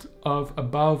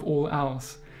above all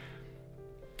else.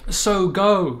 So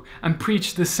go and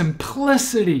preach the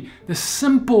simplicity, the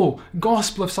simple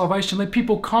gospel of salvation. Let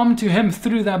people come to him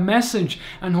through that message,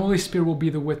 and Holy Spirit will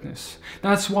be the witness.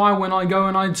 That's why when I go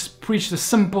and I preach the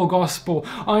simple gospel,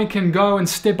 I can go and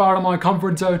step out of my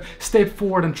comfort zone, step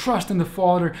forward and trust in the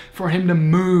Father for him to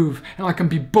move. And I can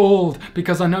be bold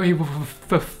because I know he will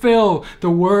fulfill the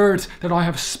words that I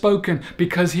have spoken,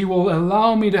 because he will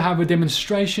allow me to have a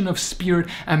demonstration of spirit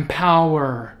and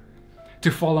power to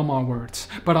follow my words.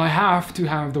 But I have to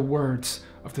have the words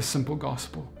of the simple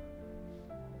gospel.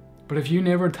 But if you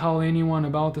never tell anyone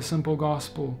about the simple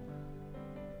gospel,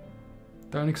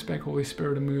 don't expect Holy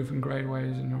Spirit to move in great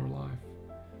ways in your life.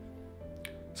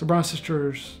 So brothers and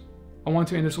sisters, I want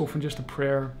to end this off in just a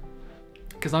prayer,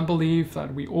 because I believe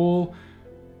that we all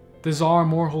desire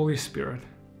more Holy Spirit.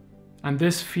 And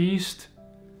this feast,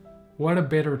 what a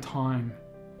better time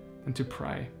than to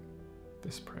pray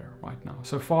this prayer right now.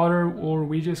 So Father, Lord,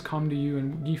 we just come to you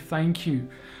and we thank you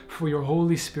for your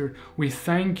Holy Spirit. We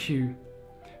thank you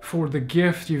for the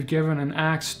gift you've given in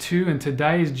Acts 2, and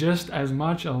today is just as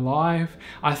much alive.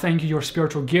 I thank you, your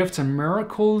spiritual gifts and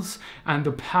miracles and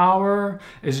the power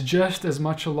is just as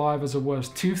much alive as it was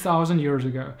 2,000 years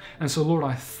ago. And so Lord,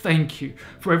 I thank you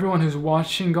for everyone who's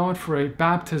watching, God, for a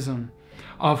baptism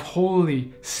of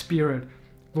Holy Spirit,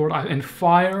 Lord, and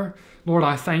fire. Lord,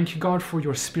 I thank you, God, for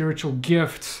your spiritual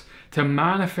gifts to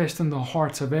manifest in the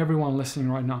hearts of everyone listening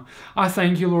right now. I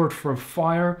thank you, Lord, for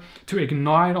fire to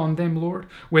ignite on them, Lord,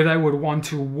 where they would want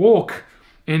to walk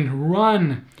and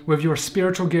run with your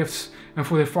spiritual gifts, and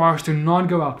for their fires to not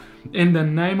go out. In the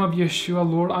name of Yeshua,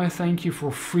 Lord, I thank you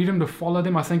for freedom to follow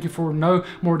them. I thank you for no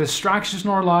more distractions in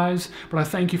our lives, but I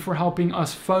thank you for helping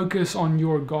us focus on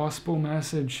your gospel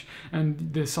message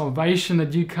and the salvation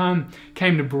that you came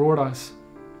to brought us.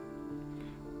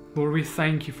 Lord, we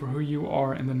thank you for who you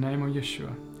are in the name of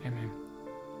Yeshua. Amen.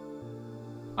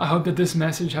 I hope that this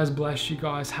message has blessed you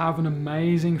guys. Have an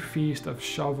amazing feast of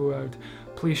Shavuot.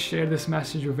 Please share this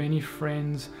message with any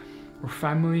friends or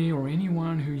family or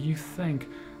anyone who you think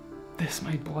this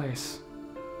might bless.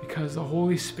 Because the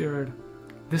Holy Spirit,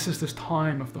 this is the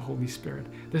time of the Holy Spirit.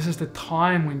 This is the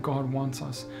time when God wants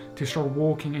us to start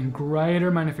walking in greater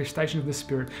manifestation of the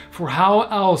Spirit. For how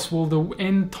else will the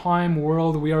end time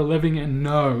world we are living in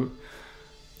know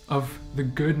of the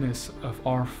goodness of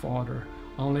our Father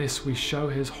unless we show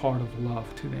His heart of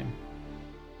love to them?